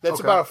reach. That's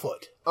Okay. about a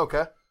foot.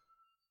 Okay.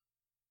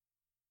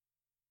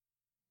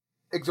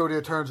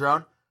 Exodia turns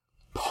around,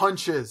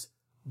 punches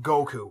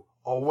Goku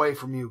away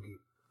from Yugi.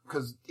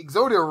 Because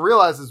Exodia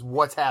realizes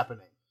what's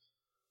happening.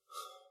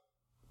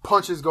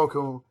 Punches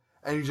Goku,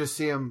 and you just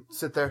see him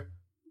sit there.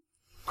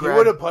 He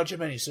wouldn't punch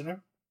him any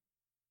sooner.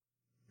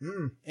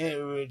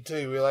 Until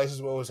he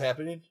realizes what was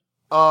happening.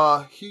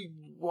 Why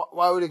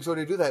would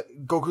Exodia do that?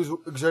 Goku's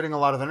exerting a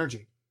lot of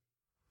energy.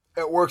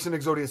 It works in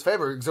Exodia's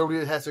favor.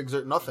 Exodia has to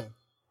exert nothing.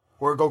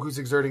 Where Goku's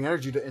exerting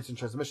energy to instant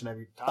transmission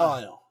every time. Oh,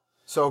 I know.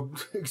 So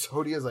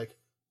Exodia's like,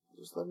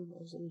 just let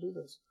him do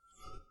this.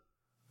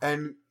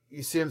 And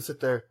you see him sit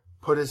there,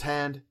 put his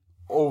hand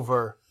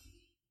over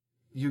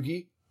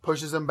Yugi,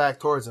 pushes him back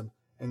towards him,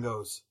 and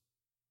goes,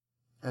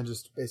 and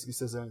just basically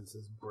sits there and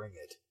says, bring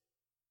it.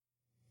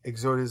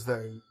 Exodia's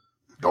there.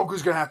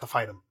 Goku's gonna have to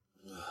fight him.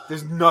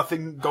 There's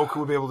nothing Goku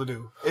would be able to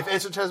do. If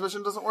instant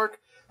transmission doesn't work,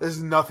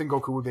 there's nothing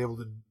Goku would be able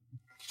to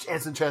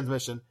instant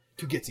transmission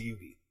to get to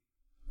Yugi.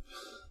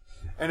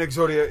 And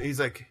Exodia, he's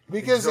like,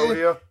 Because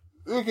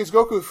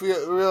Goku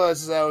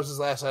realizes that was his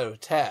last line of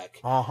attack.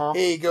 Uh-huh.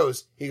 He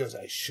goes,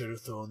 I should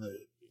have thrown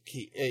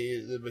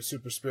my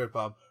super spirit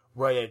bomb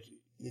right at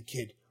the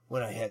kid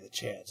when I had the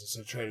chance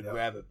instead of trying to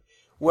grab him.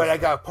 When I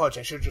got punched,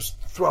 I should have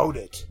just thrown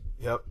it.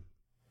 Yep.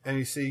 And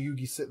you see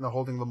Yugi sitting there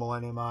holding the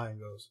Millennium Eye and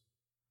goes,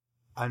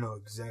 I know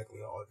exactly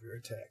all of your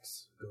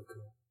attacks,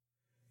 Goku.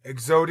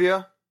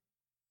 Exodia,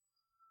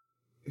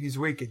 he's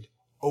weakened.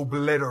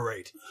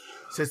 Obliterate.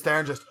 Sits there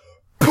and just,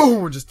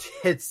 boom, just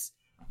hits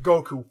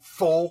Goku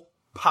full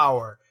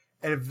power.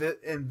 And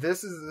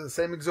this is the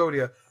same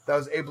Exodia that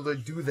was able to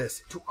do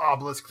this to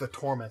Obelisk the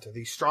Tormentor,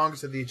 the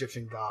strongest of the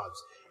Egyptian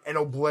gods, and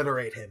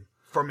obliterate him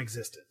from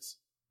existence.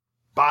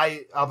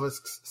 By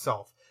Obelisk's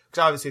self.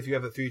 Because obviously if you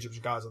have the 3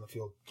 Egyptian gods on the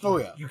field,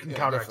 you can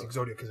counteract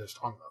Exodia because they're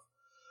strong enough.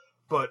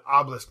 But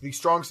Obelisk, the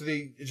strongest of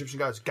the Egyptian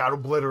gods, got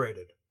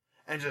obliterated.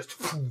 And just,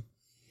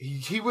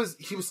 he was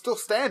still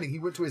standing. He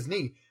went to his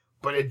knee,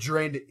 but it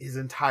drained his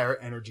entire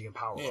energy and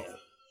power.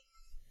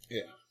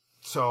 Yeah.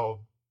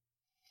 So,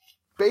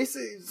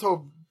 basically,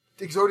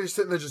 Exodia's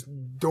sitting there just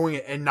doing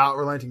it and not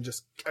relenting,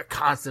 just a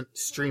constant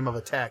stream of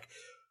attack,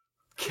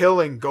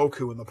 killing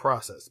Goku in the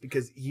process,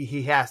 because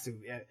he has to.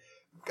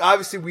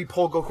 Obviously, we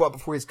pull Goku up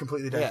before he's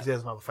completely dead, because he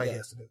doesn't have a fight he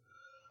has to do.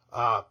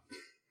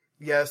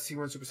 Yes, he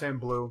went Super Saiyan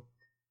Blue.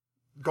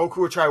 Goku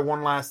would try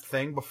one last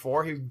thing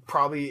before he'd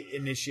probably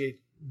initiate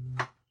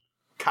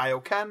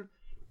Kaioken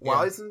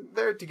while he's in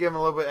there to give him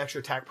a little bit extra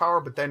attack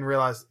power, but then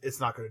realize it's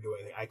not going to do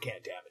anything. I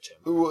can't damage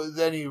him. Well,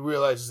 then he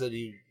realizes that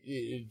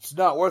it's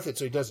not worth it,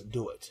 so he doesn't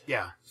do it.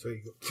 Yeah. So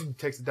he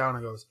takes it down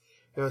and goes,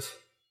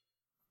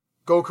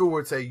 Goku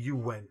would say, you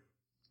win.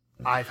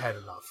 I've had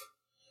enough.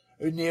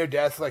 Near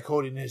death, like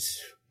holding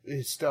his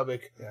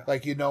stomach,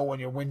 like when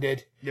you're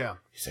winded. Yeah.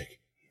 He's like,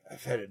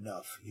 I've had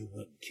enough. You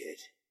win, kid.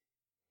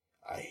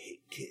 I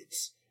hate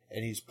kids.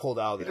 And he's pulled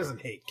out there. He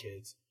doesn't hate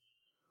kids.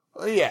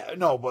 Well, yeah,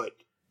 no, but...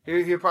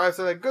 He'd probably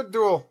say, like, good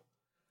duel.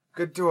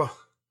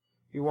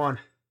 You won.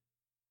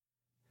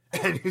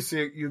 And you see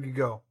Yugi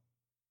go,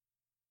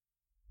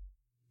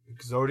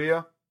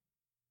 Exodia,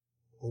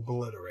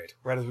 obliterate.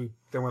 Right as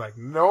then we're like,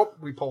 nope,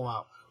 we pull him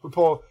out.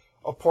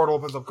 A portal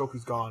opens up,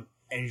 Goku's gone,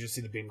 and you just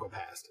see the beam go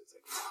past. It's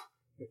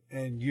like,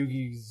 and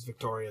Yugi's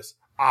victorious,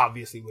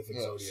 obviously with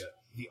Exodia,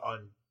 the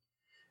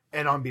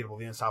unbeatable,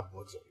 the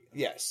unstoppable Exodia.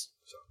 Yes.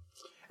 So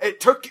it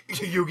took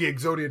Yugi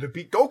Exodia to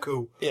beat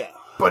Goku. Yeah.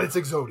 But it's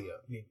Exodia.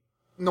 I mean,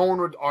 no one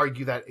would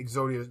argue that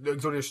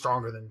Exodia is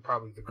stronger than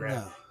probably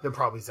than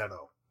probably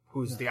Zeno,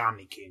 who's the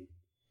Omni King.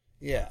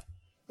 Yeah.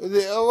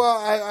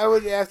 I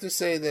would have to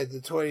say that the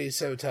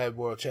 27-time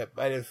world champ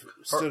might have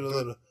stood a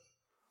little...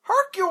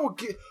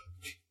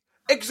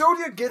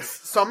 Exodia gets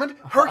summoned,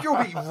 Hercule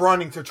will be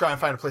running to try and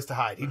find a place to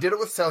hide. He did it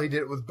with Cell, he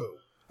did it with Boo.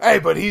 Hey,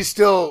 but he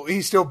still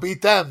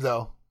beat them,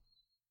 though.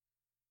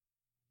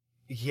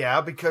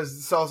 Yeah,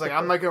 because Cell's like,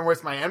 I'm not going to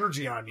waste my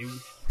energy on you.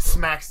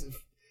 Smacks,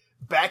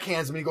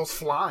 backhands him, and he goes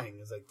flying.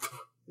 He's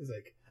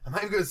like, I'm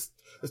not even going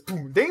to...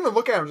 Boom. They didn't even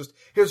look at him,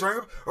 he was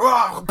running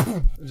up,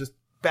 boom, and just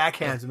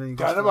backhands him, and he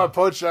goes kind of my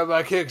punch, not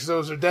my kicks,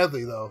 those are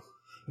deadly, though.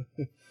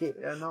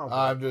 Yeah, no.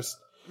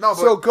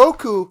 So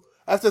Goku...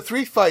 After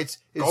 3 fights,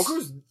 is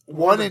Goku's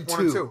 1 and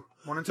 2.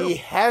 1 and 2. He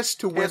has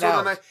to win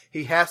out.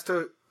 He has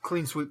to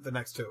clean sweep the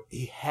next 2.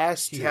 He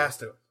has to. He has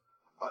to.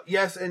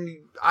 Yes, and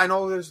I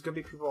know there's going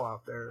to be people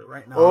out there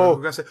right now who Oh. are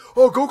going to say,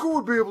 Goku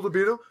would be able to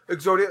beat him.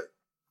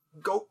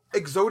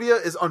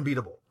 Exodia is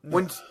unbeatable.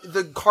 When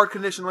the card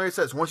condition literally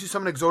says, once you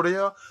summon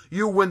Exodia,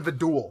 you win the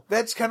duel.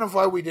 That's kind of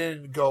why we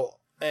didn't go...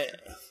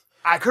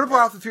 I could have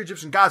brought out the 3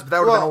 Egyptian gods, but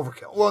that would have been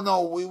overkill. Well,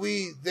 no,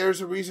 we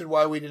there's a reason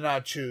why we did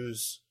not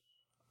choose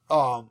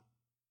Angemon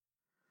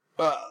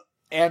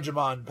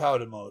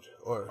Paladin mode.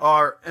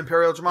 Or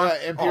Imperial Dramon.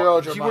 Yeah,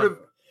 Imperial Dramon. He would have...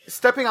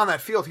 Stepping on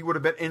that field, he would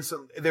have been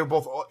instant. They were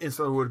both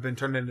instantly would have been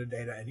turned into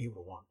data, and he would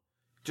have won.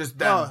 Just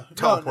them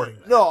teleporting.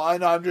 No, I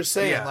know. I'm just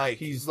saying,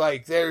 he's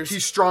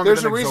There's stronger. There's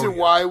a than reason Exodia.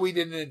 why we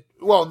didn't.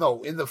 Well,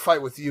 no, in the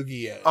fight with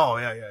Yugi. Oh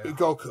yeah.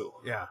 Goku.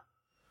 Yeah.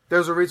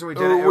 There's a reason we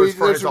did it. It was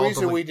for there's his a alt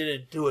reason delete. we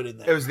didn't do it in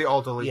there. It was the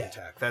alt delete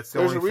attack. That's the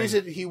There's only a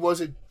reason thing. he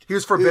wasn't. He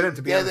was forbidden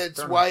to be. Yeah,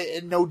 that's why.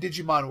 And no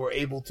Digimon were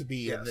able to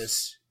be in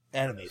this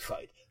anime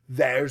fight.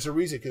 There's a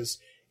reason because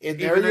in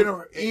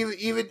their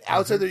even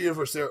outside their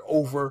universe, they're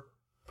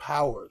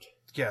overpowered.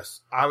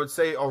 Yes, I would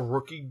say a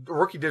rookie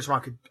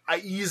Digimon could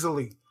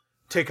easily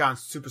take on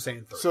Super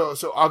Saiyan 3. So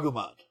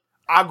Agumon.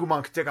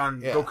 Agumon could take on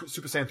Goku,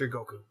 Super Saiyan 3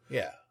 Goku.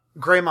 Yeah.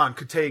 Greymon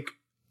could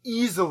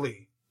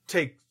easily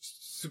take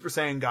Super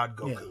Saiyan God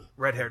Goku. Yeah.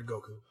 Red-haired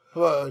Goku.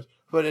 But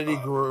any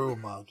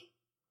Garurumon.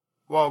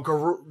 Well,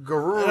 Metal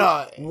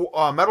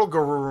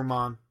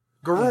Garurumon.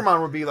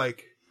 Garurumon would be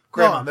like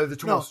Greymon. They're the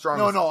two most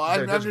strongest. No,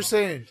 I'm just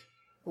saying.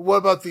 What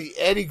about the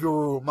Eddie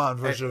Garurumon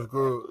version of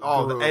Guru?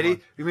 Oh, the Eddie?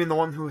 You mean the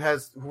one who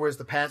wears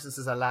the pants and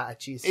says a lot of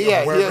cheese?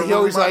 Yeah, he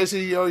always lies.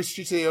 He always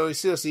cheats. He always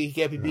steals. So he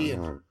can't be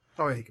beaten.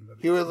 Oh, yeah, he can.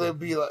 He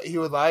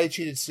would lie,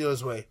 cheat, and steal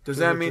his way. Does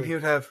that mean he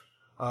would have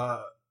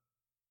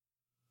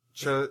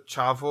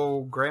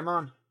Chavo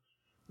Greymon?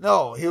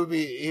 No, he would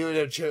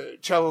have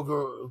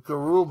Chavo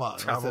Garurumon.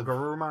 Chavo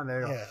Garurumon.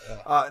 There you go.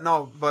 Yeah.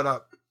 No,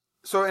 but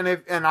so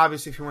and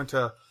obviously if you went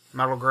to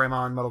Metal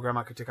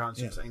Greymon could take on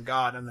Super Saiyan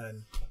God, and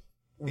then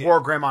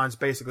War Greymon's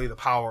basically the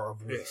power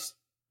of Whis.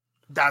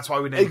 That's why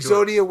we didn't do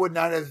it. Exodia would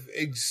not have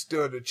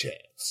stood a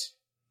chance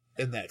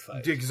in that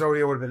fight.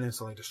 Exodia would have been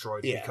instantly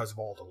destroyed because of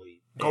all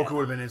delete. Goku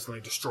would have been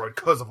instantly destroyed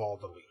because of all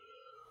delete.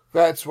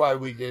 That's why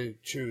we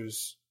didn't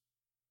choose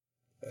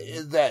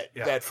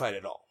that fight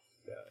at all.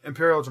 Yeah.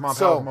 Imperial Dramon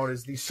Paladin mode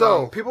is the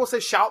strong. People say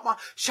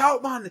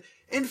Shoutmon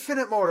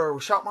Infinite mode or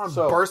Shoutmon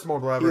Burst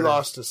mode, whatever. He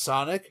lost to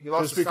Sonic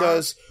just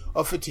because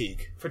of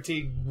fatigue.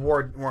 Fatigue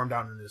wore him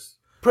down in this.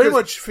 Pretty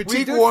much,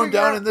 fatigue wore him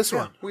down in this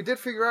one. We did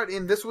figure out,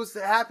 and this was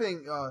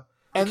happening.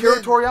 And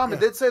Akira Toriyama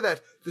did say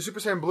that the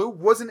Super Saiyan Blue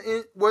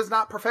was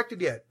not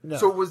perfected yet,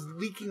 so it was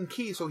leaking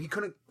ki, so he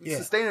couldn't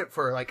sustain it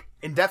for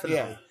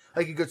indefinitely,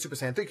 like a good Super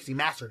Saiyan 3 because he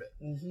mastered it.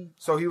 Mm-hmm.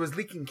 So he was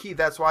leaking ki.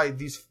 That's why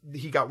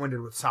he got winded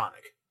with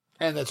Sonic,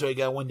 and that's why he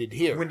got winded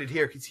here.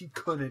 Because he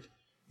couldn't.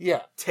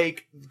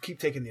 Keep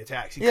taking the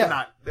attacks. He could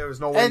not. There was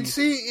no way. And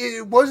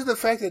it wasn't the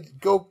fact that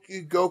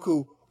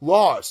Goku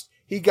lost.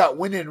 He got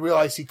winded and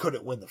realized he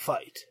couldn't win the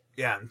fight.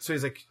 Yeah, so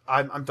he's like,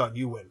 I'm done,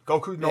 you win.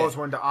 Goku knows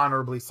when to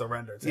honorably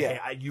surrender. Say,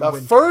 hey, you win.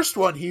 The first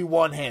one, he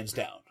won hands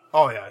down.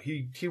 Oh, yeah,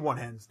 he won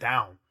hands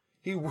down.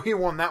 He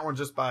won that one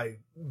just by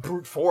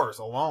brute force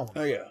alone.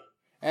 Oh, yeah.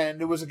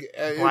 And it was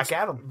Black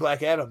Adam.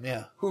 Black Adam,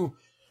 yeah. Who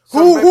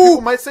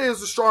people might say is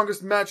the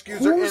strongest match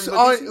user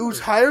who's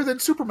higher than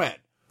Superman.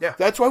 Yeah.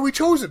 That's why we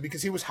chose him,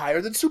 because he was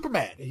higher than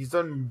Superman. He's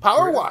done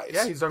power-wise.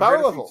 Yeah, he's done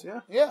power level. Feats,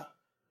 yeah.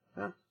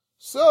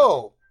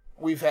 So...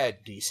 We've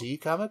had DC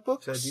comic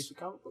books.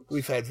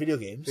 We've had video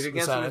games. And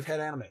we've had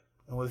anime.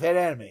 And we've had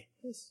anime.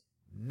 Yes.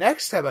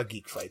 Next, how about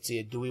Geek Fights?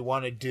 Do we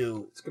want to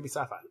do... It's going to be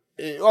sci-fi.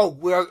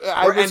 We're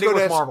ending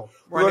with Marvel.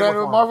 We're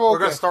ending with Marvel. We're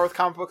going to start with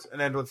comic books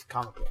and end with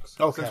comic books.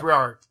 Okay. Since we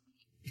are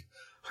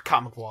a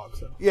comic blog.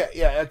 So. Yeah,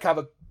 a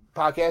comic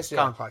podcast. Yeah.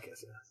 Comic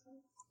podcast, yeah.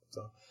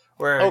 So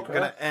we're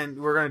going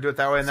to do it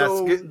that way. And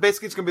that's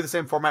basically it's going to be the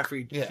same format for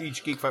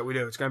each Geek Fight we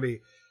do. It's going to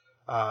be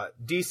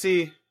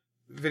DC...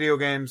 video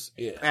games,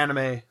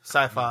 anime,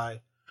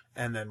 sci-fi,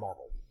 and then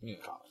Marvel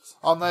comics.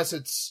 Unless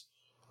it's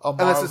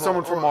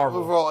someone from Marvel.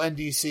 Overall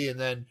NDC, and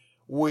then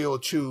we'll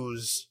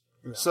choose.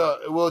 Yeah. So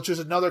we'll choose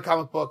another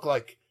comic book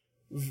like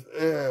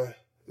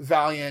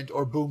Valiant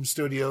or Boom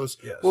Studios.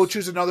 Yes. We'll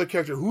choose another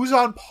character who's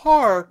on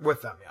par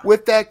with them,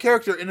 with that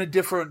character in a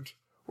different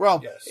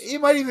realm. Yes. It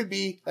might even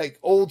be like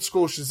old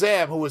school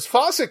Shazam, who was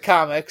Fawcett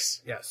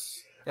Comics. Yes.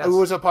 Who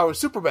was on par with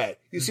Superman.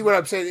 You see what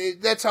I'm saying?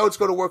 That's how it's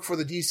going to work for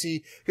the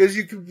DC.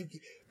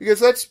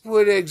 Because let's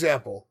put an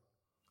example.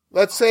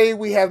 Let's say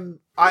we have...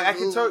 I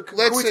can tell...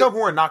 Can we tell who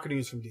we're not going to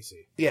use from DC?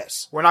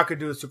 Yes. We're not going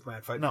to do a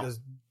Superman fight because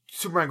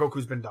Superman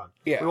Goku's been done.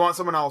 Yeah. We want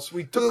someone else.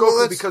 We took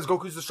Goku because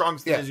Goku's the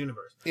strongest in his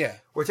universe. Yeah.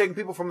 We're taking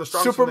people from the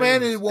strongest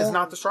Superman is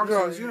not the strongest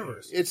in his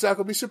universe. It's not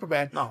going to be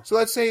Superman. No. So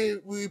let's say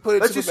we put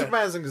it... Let's use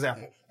Superman as an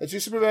example. Let's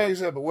use Superman as an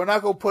example. We're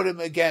not going to put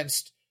him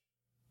against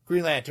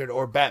Green Lantern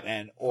or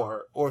Batman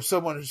or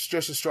someone who's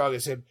just as strong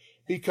as him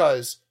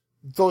because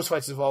those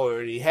fights have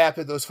already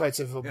happened. Those fights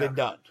have been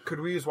done. Could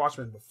we use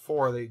Watchmen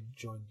before they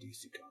joined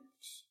DC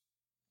Comics?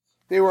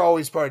 They were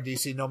always part of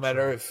DC, no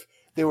matter if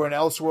they were in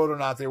Elseworld or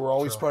not, they were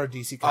always part of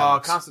DC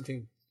Comics.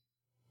 Constantine.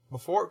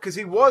 Before, because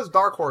he was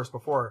Dark Horse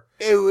before.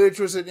 Which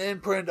was an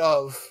imprint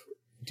of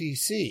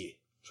DC.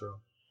 True.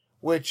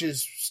 Which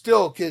is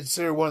still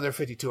considered one of their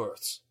 52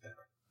 Earths. Yeah.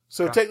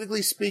 So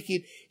technically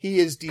speaking, he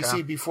is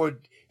DC before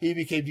he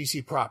became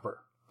DC proper.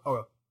 Oh,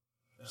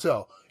 yeah.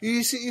 So,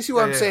 you see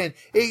what I'm saying?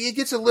 It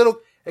gets a little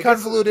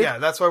convoluted.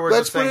 That's why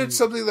Let's put it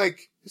something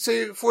like,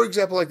 say, for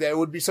example, like that, it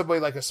would be somebody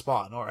like a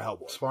Spawn or a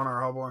Hellboy. Spawn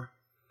or a Hellboy?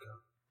 Okay.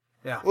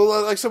 Yeah.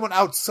 Well, like someone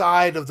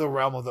outside of the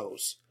realm of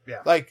those.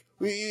 Yeah. Like,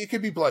 it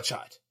could be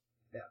Bloodshot.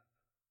 Yeah.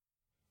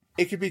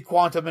 It could be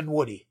Quantum and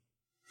Woody.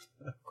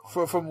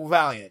 From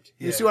Valiant.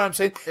 You see what I'm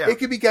saying? Yeah. It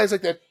could be guys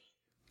like that.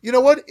 You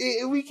know what?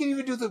 We can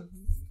even do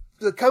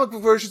the comic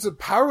book versions of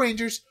Power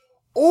Rangers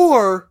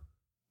or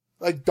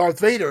like Darth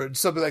Vader and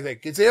something like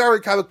that. Because they are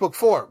in comic book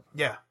form.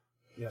 Yeah.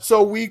 Yeah.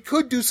 So we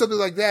could do something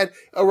like that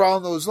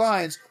around those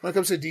lines when it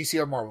comes to DC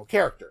or Marvel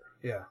character.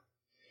 Yeah.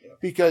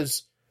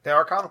 Because they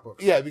are comic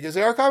books. Yeah, because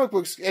they are comic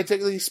books, and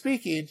technically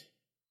speaking,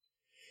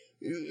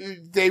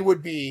 they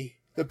would be,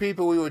 the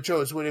people we would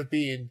choose would have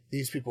been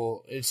these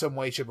people in some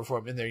way, shape, or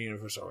form in their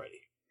universe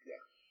already. Yeah.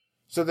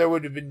 So there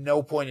would have been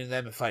no point in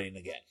them fighting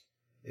again.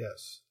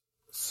 Yes.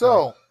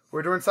 So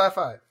we're doing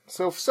sci-fi.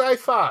 So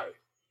sci-fi.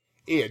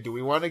 Ian, do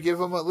we want to give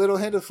them a little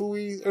hint of who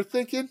we are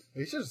thinking?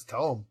 We should just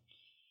tell them.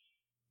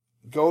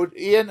 Go,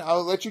 Ian,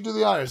 I'll let you do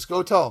the honors.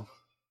 Go tell them.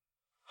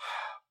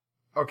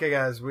 Okay,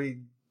 guys,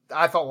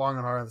 I thought long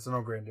and hard on this, I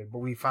know Grant did, but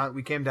we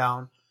came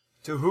down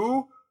to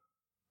who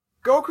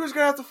Goku's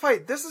gonna have to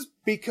fight. This is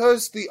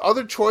because the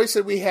other choice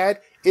that we had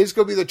is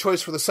gonna be the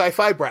choice for the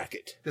sci-fi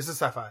bracket. This is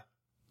sci-fi.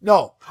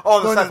 No.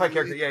 Oh, the sci-fi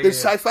character. Yeah, the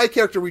sci-fi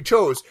character we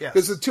chose.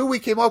 Because the two we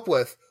came up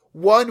with,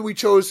 one we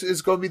chose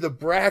is going to be the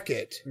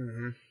bracket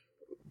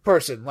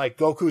person. Like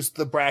Goku's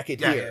the bracket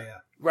here.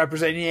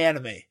 Representing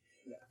anime.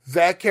 Yeah.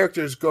 That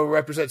character is going to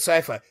represent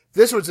sci-fi.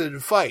 This one's in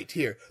a fight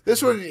here.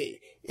 This one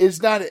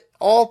is not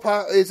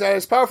is not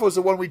as powerful as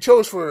the one we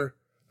chose for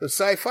the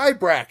sci-fi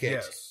bracket.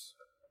 Yes.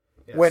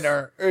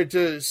 Winner, or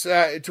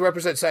to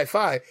represent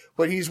sci-fi,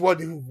 but he's one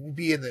who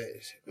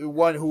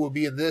will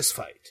be in this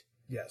fight.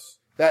 Yes.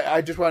 That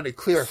I just wanted to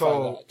clarify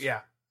that.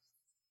 Yeah.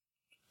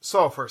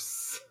 So for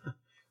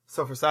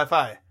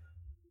sci-fi,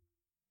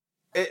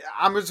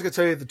 I'm just gonna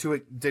tell you the two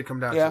it did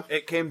come down to.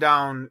 It came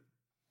down,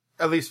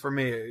 at least for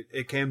me,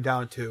 it came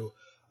down to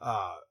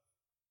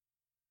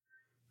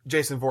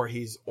Jason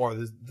Voorhees or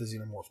the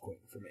Xenomorph Queen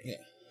for me.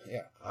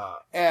 Yeah.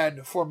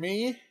 And for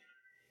me,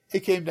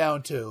 it came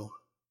down to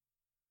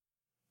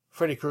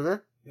Freddy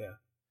Krueger. Yeah.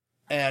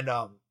 And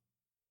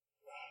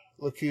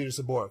Locutus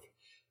the Borg.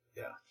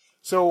 Yeah.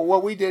 So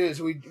what we did is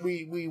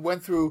we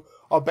went through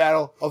a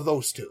battle of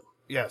those two.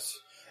 Yes.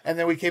 And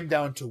then we came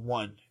down to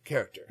one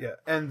character. Yeah.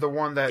 And the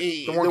one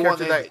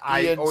character that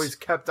I always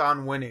kept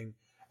on winning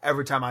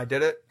every time I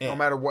did it, no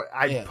matter what.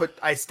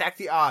 I stacked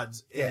the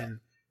odds in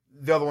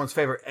the other one's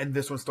favor, and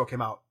this one still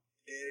came out.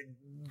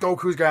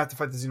 Goku's gonna have to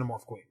fight the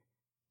Xenomorph Queen.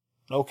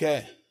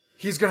 Okay.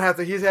 He's gonna have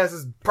to. He has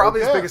his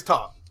biggest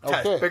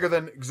test, bigger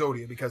than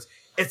Exodia, because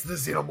it's the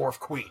Xenomorph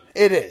Queen.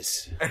 It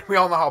is, and we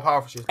all know how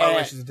powerful she is. By the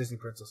way, she's a Disney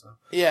princess now.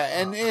 Yeah,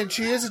 and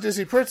she is a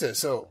Disney princess.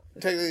 So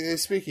technically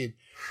speaking,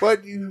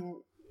 but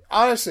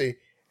honestly,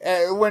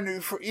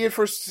 when Ian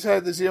first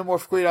said the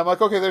Xenomorph Queen, I'm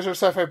like, okay, there's our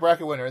sci-fi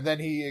bracket winner, and then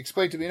he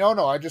explained to me,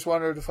 no, I just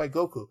wanted her to fight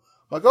Goku.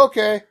 I'm like,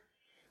 okay.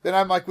 Then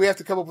I'm like, we have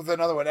to come up with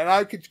another one, and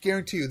I could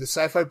guarantee you, the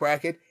sci-fi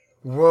bracket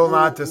will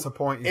not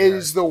disappoint you.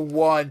 Is the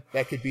one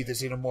that could be the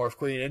Xenomorph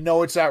Queen. And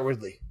no, it's not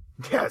Ridley.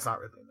 Yeah, it's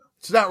not Ridley. No.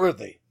 It's not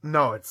Ridley.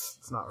 No,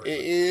 it's not Ridley.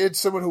 It's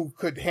someone who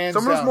could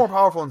someone who's more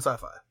powerful in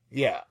sci-fi.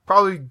 Yeah.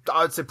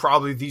 I'd say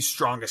probably the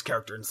strongest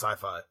character in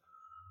sci-fi.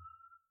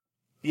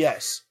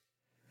 Yes.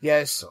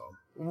 So.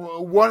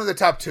 One of the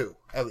top two,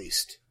 at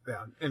least.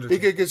 Yeah, interesting.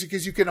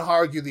 Because you can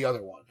argue the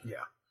other one.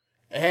 Yeah.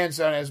 Hands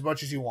down as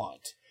much as you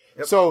want.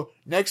 Yep. So,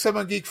 next time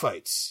on Geek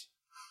Fights.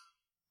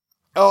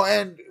 Oh,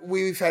 and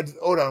we've had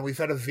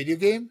a video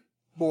game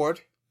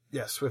board.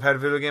 Yes, we've had a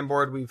video game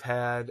board. We've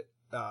had,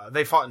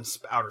 they fought in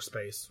outer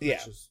space.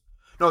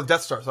 No,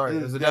 Death Star, sorry.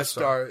 It was the Death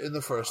Star in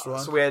the first one.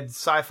 So we had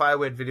sci-fi,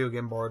 we had video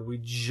game board. We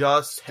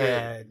just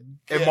had,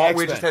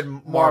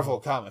 Marvel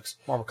Comics.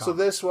 So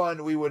this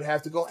one, we would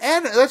have to go,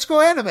 let's go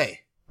anime.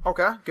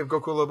 Okay, give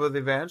Goku a little bit of the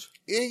advantage.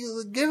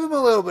 Give him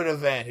a little bit of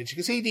advantage,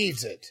 because he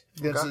needs it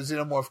against the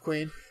Xenomorph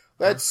Queen.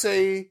 Let's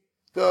say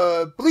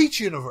the Bleach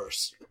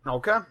universe.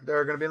 Okay,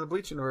 they're going to be in the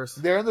Bleach universe.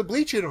 They're in the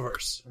Bleach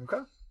universe.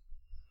 Okay.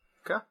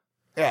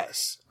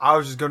 Yes. I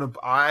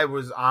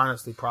was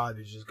honestly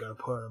probably just going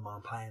to put him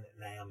on planet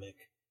Namek.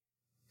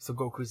 So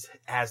Goku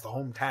has the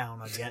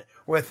hometown again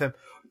with him.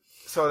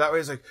 So that way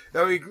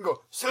you can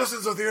go,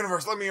 citizens of the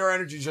universe, lend me your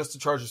energy just to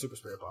charge a super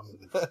spirit bomb.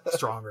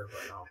 Stronger,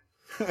 but no.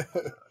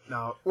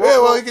 No.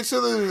 Well, you can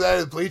still do that in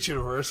the Bleach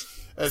universe.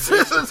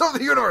 Citizens of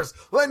the universe,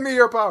 lend me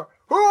your power.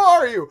 Who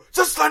are you?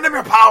 Just lend him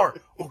your power.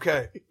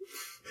 Okay.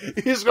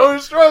 He's going to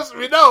destroy us if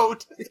we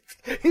don't.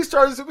 He's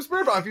charging super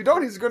spirit bomb. If you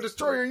don't, he's going to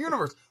destroy your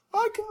universe.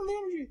 I can the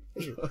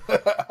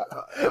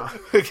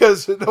energy.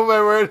 Because no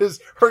matter where it is,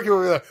 Hercules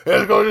will be like,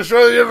 it's going to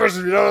destroy the universe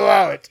if you don't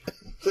allow it.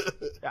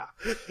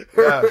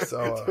 Yeah,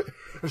 so...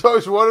 There's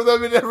always one of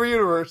them in every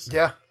universe.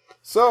 yeah.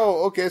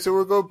 So, okay, so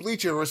we're going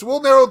Bleach universe.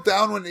 We'll narrow it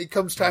down when it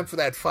comes time for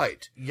that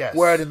fight. Yes.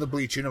 We're in the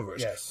Bleach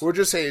universe. Yes. We'll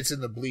just say it's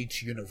in the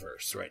Bleach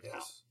universe right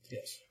now.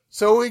 Yes.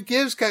 So it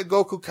gives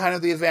Goku kind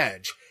of the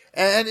advantage.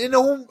 And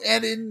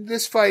in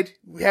this fight,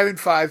 having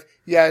 5,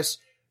 yes,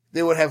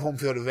 they would have home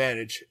field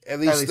advantage. At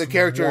least the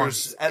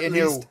characters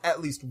once.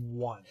 At least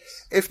once.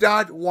 If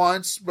not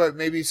once, but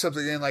maybe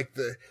something in like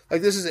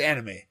this is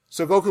anime.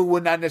 So Goku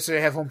would not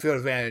necessarily have home field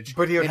advantage.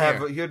 But he would be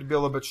a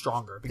little bit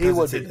stronger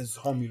because it's in his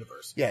home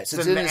universe. Yes,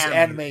 it's in his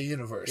anime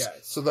universe.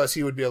 Yes. So thus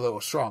he would be a little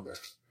stronger.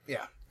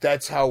 Yeah.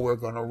 That's how we're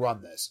going to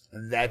run this.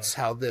 And that's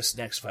how this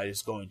next fight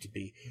is going to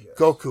be. Yes.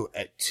 Goku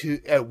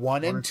at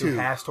 1 and 2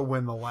 has to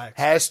win the last.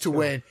 Has to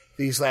win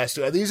these last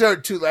 2. These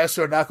last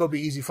 2 are not going to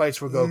be easy fights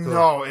for Goku.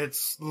 No,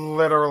 it's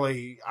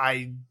literally,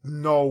 I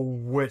know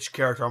which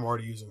character I'm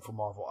already using for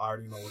Marvel. I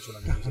already know which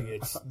one I'm using.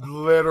 It's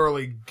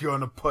literally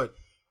going to put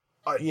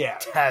a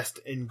test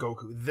in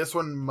Goku. This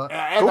one,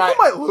 Goku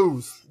might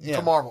lose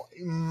to Marvel.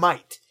 He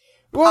might.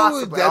 Well,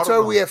 Possibly. that's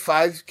why we have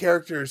 5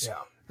 characters. Yeah.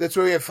 That's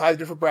why we have 5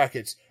 different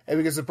brackets. And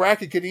because the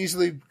bracket could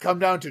easily come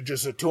down to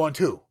just a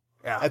 2-on-2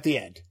 at the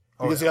end.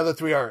 Because the other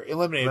 3 are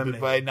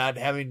eliminated by not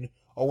having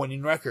a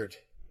winning record.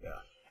 Yeah.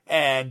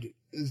 And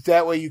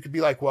that way you could be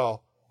like,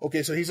 well,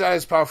 okay, so he's not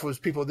as powerful as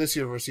people in this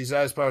universe. He's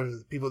not as powerful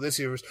as people in this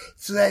universe.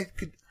 So that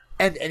could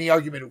end any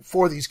argument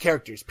for these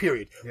characters,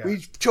 period. Yeah.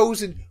 We've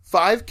chosen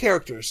 5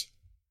 characters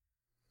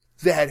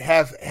that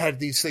have had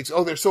these things.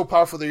 Oh, they're so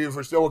powerful in the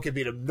universe, no one can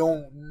beat them.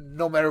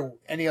 No matter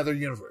any other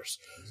universe.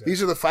 Exactly.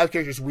 These are the 5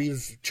 characters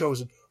we've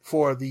chosen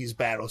for these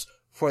battles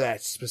for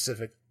that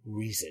specific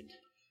reason.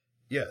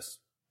 Yes.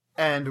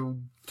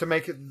 And to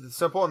make it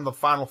simple, in the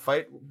final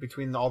fight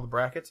between all the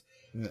brackets,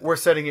 we're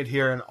setting it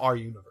here in our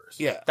universe.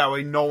 Yeah. That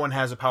way no one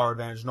has a power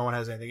advantage, no one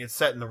has anything. It's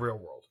set in the real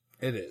world.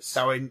 It is.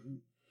 That way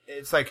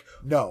it's like...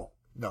 No.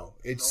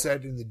 It's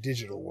set in the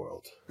digital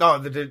world. No,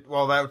 that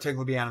would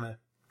technically be anime.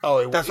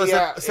 Oh, that's what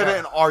set it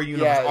in our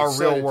universe, our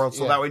real world,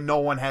 so that way no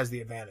one has the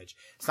advantage.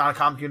 It's not a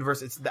comic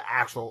universe, it's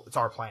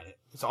our planet.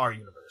 It's our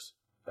universe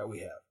that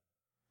we have.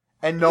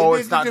 And no,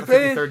 it's not the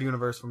 53rd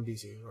universe from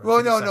DC.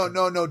 Well,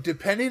 no.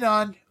 Depending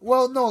on,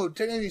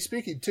 technically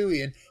speaking too,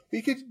 Ian,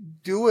 we could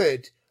do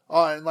it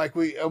on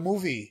a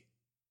movie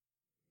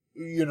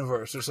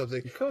universe or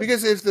something.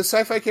 Because if the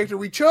sci-fi character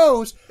we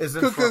chose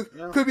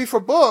could be for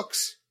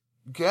books,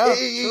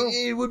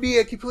 it would be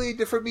a completely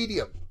different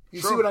medium.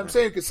 You see what I'm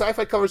saying? Because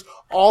sci-fi covers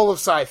all of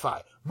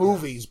sci-fi.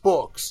 Movies,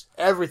 books,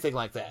 everything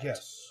like that.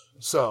 Yes.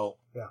 So,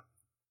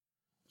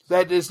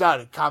 that is not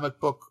a comic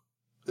book.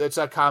 That's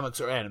not comics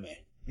or anime.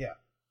 Yeah.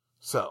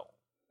 So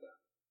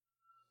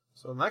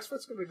the next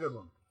fight's going to be a good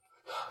one.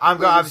 I'm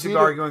going to obviously be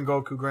arguing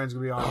Goku. Gran's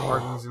going to be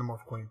arguing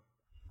Xenomorph Queen.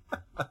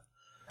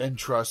 And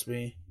trust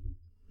me,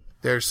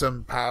 there's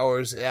some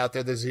powers out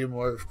there that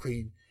Xenomorph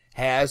Queen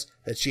has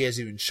that she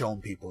hasn't even shown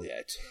people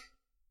yet.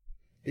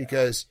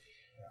 Because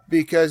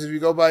if you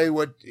go by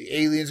what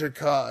aliens are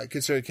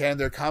considered canon,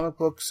 their comic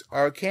books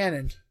are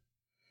canon.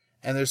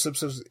 And there's some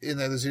stuff in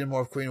there the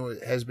Xenomorph Queen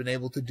has been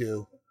able to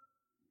do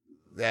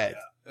that.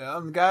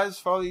 Guys,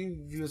 for all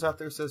you viewers out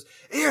there says,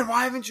 Ian,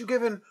 why haven't you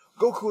given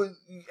Goku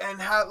and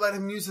let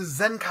him use his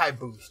Zenkai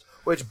boost,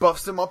 which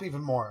buffs him up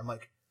even more? I'm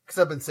like, because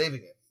I've been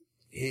saving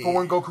it. For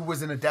when Goku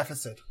was in a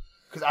deficit.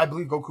 Because I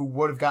believe Goku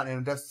would have gotten in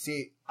a deficit.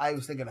 See, I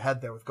was thinking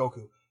ahead there with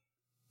Goku.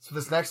 So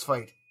this next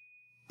fight,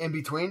 in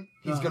between,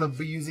 he's going to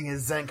be using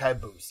his Zenkai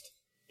boost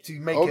to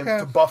make him,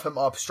 to buff him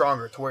up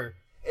stronger to where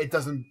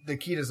the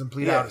ki doesn't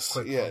bleed out as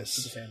quick.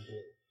 Yes.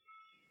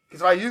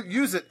 Because if I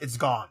use it, it's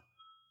gone.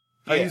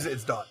 If I use it,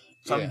 it's done.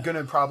 So I'm going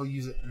to probably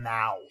use it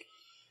now.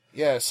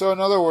 Yeah, so in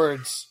other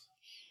words,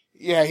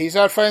 he's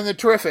not fighting the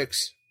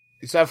Terrifics.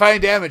 He's not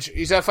fighting Damage.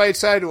 He's not fighting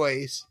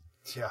Sideways.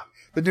 Yeah.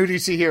 The new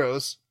DC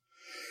heroes.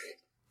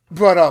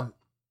 But,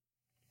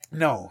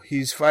 no,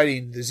 he's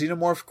fighting the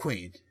Xenomorph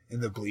Queen in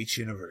the Bleach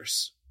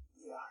universe.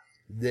 Yeah.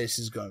 This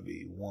is going to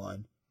be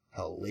one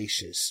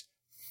hellacious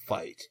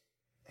fight.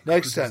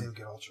 Next time. Doesn't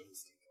get Ultra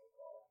Instinct.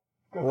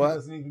 What?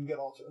 Doesn't even get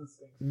Ultra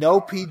Instinct.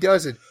 Nope, he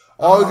doesn't.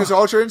 Because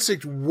Ultra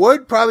Instinct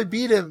would probably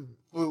beat him.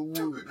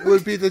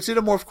 Would be the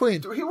Xenomorph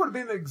Queen. He would have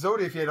beaten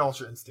Exodia if he had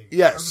Ultra Instinct.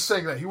 Yes. I'm just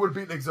saying that. He would have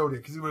beaten Exodia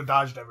because he would have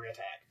dodged every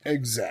attack.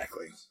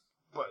 Exactly.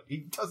 But he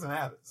doesn't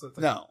have it. So it's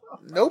like, no.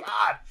 Nope.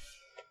 God.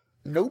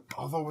 Nope.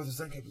 Although with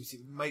the Zenkai boost, he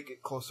might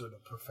get closer to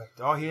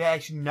Perfected. Oh, he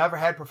actually never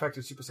had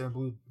Perfected Super Saiyan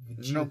Blue.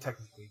 Vegeta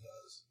technically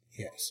does.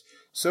 Yes.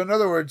 So in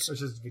other words,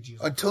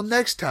 until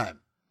next time,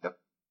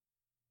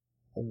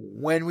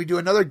 when we do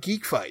another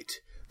GEEK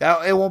fight,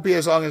 now it won't be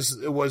as long as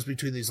it was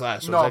between these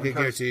last ones. I can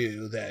guarantee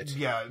you that.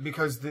 Yeah,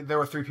 because there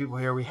were 3 people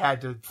here. We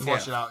had to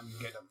flush it out and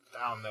get them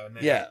down there. And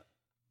then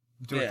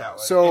do it that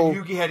way. So,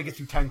 and Yugi had to get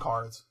through 10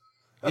 cards.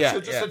 I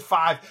just said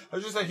 5. I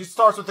just said he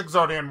starts with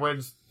Exodia and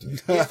wins. He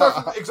starts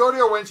with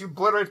Exodia wins. He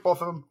obliterates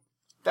both of them.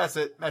 That's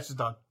it. That's just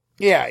done.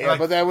 Yeah,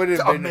 but that would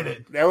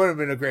have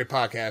been a great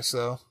podcast,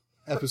 though.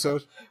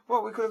 episode.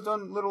 Well, we could have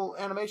done little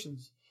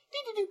animations.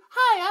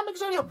 Hi, I'm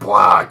Exodia.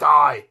 Blah,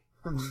 die.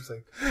 It's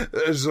like,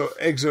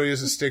 Exodia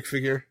is a stick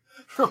figure.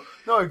 no,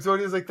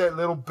 Exodia's like that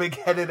little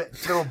big-headed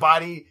little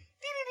body.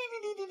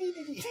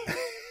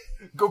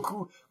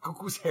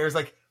 Goku's hair is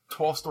like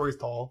 12 stories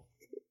tall.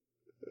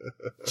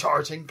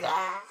 Charging.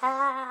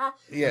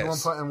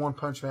 Yes. And One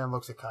Punch Man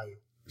looks at Caillou.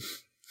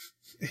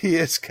 He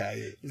is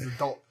Caillou. He's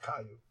adult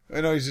Caillou.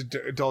 I know he's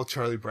adult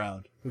Charlie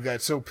Brown, who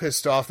got so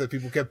pissed off that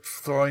people kept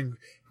pulling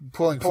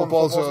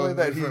footballs away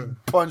that he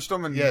punched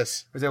him and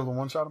yes. was able to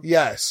one-shot him?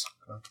 Yes.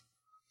 Okay.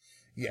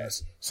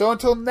 Yes. So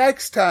until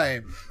next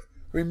time,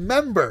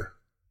 remember,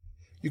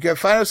 you can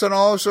find us on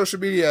all social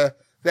media.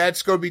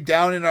 That's going to be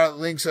down in our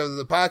links of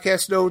the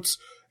podcast notes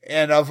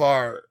and of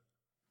our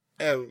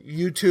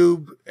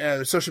YouTube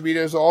and social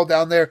media is all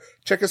down there.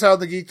 Check us out on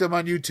the Geekdom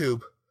on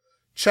YouTube.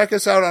 Check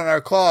us out on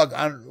our CLOG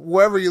on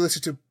wherever you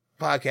listen to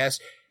podcasts,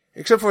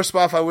 except for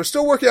Spotify. We're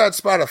still working on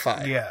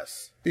Spotify.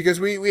 Yes. Because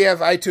we have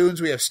iTunes,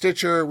 we have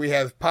Stitcher, we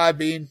have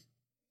Podbean.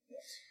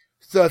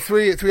 The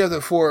three of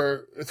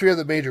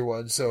the major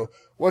ones. So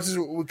once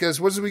we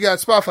got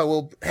Spotify,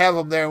 we'll have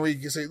them there and we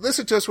can say,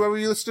 listen to us wherever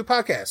you listen to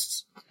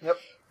podcasts. Yep.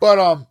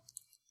 But,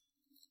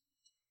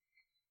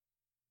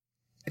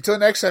 until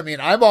next time,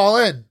 I'm all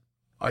in.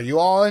 Are you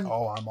all in?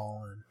 Oh, I'm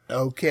all in.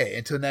 Okay.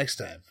 Until next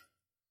time.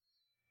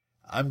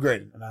 I'm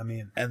Graydon. And I'm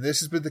Ian. And this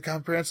has been the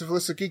Comprehensive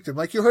List of Geekdom.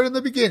 Like you heard in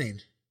the beginning,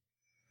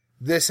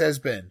 this has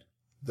been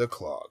the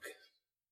CLOG.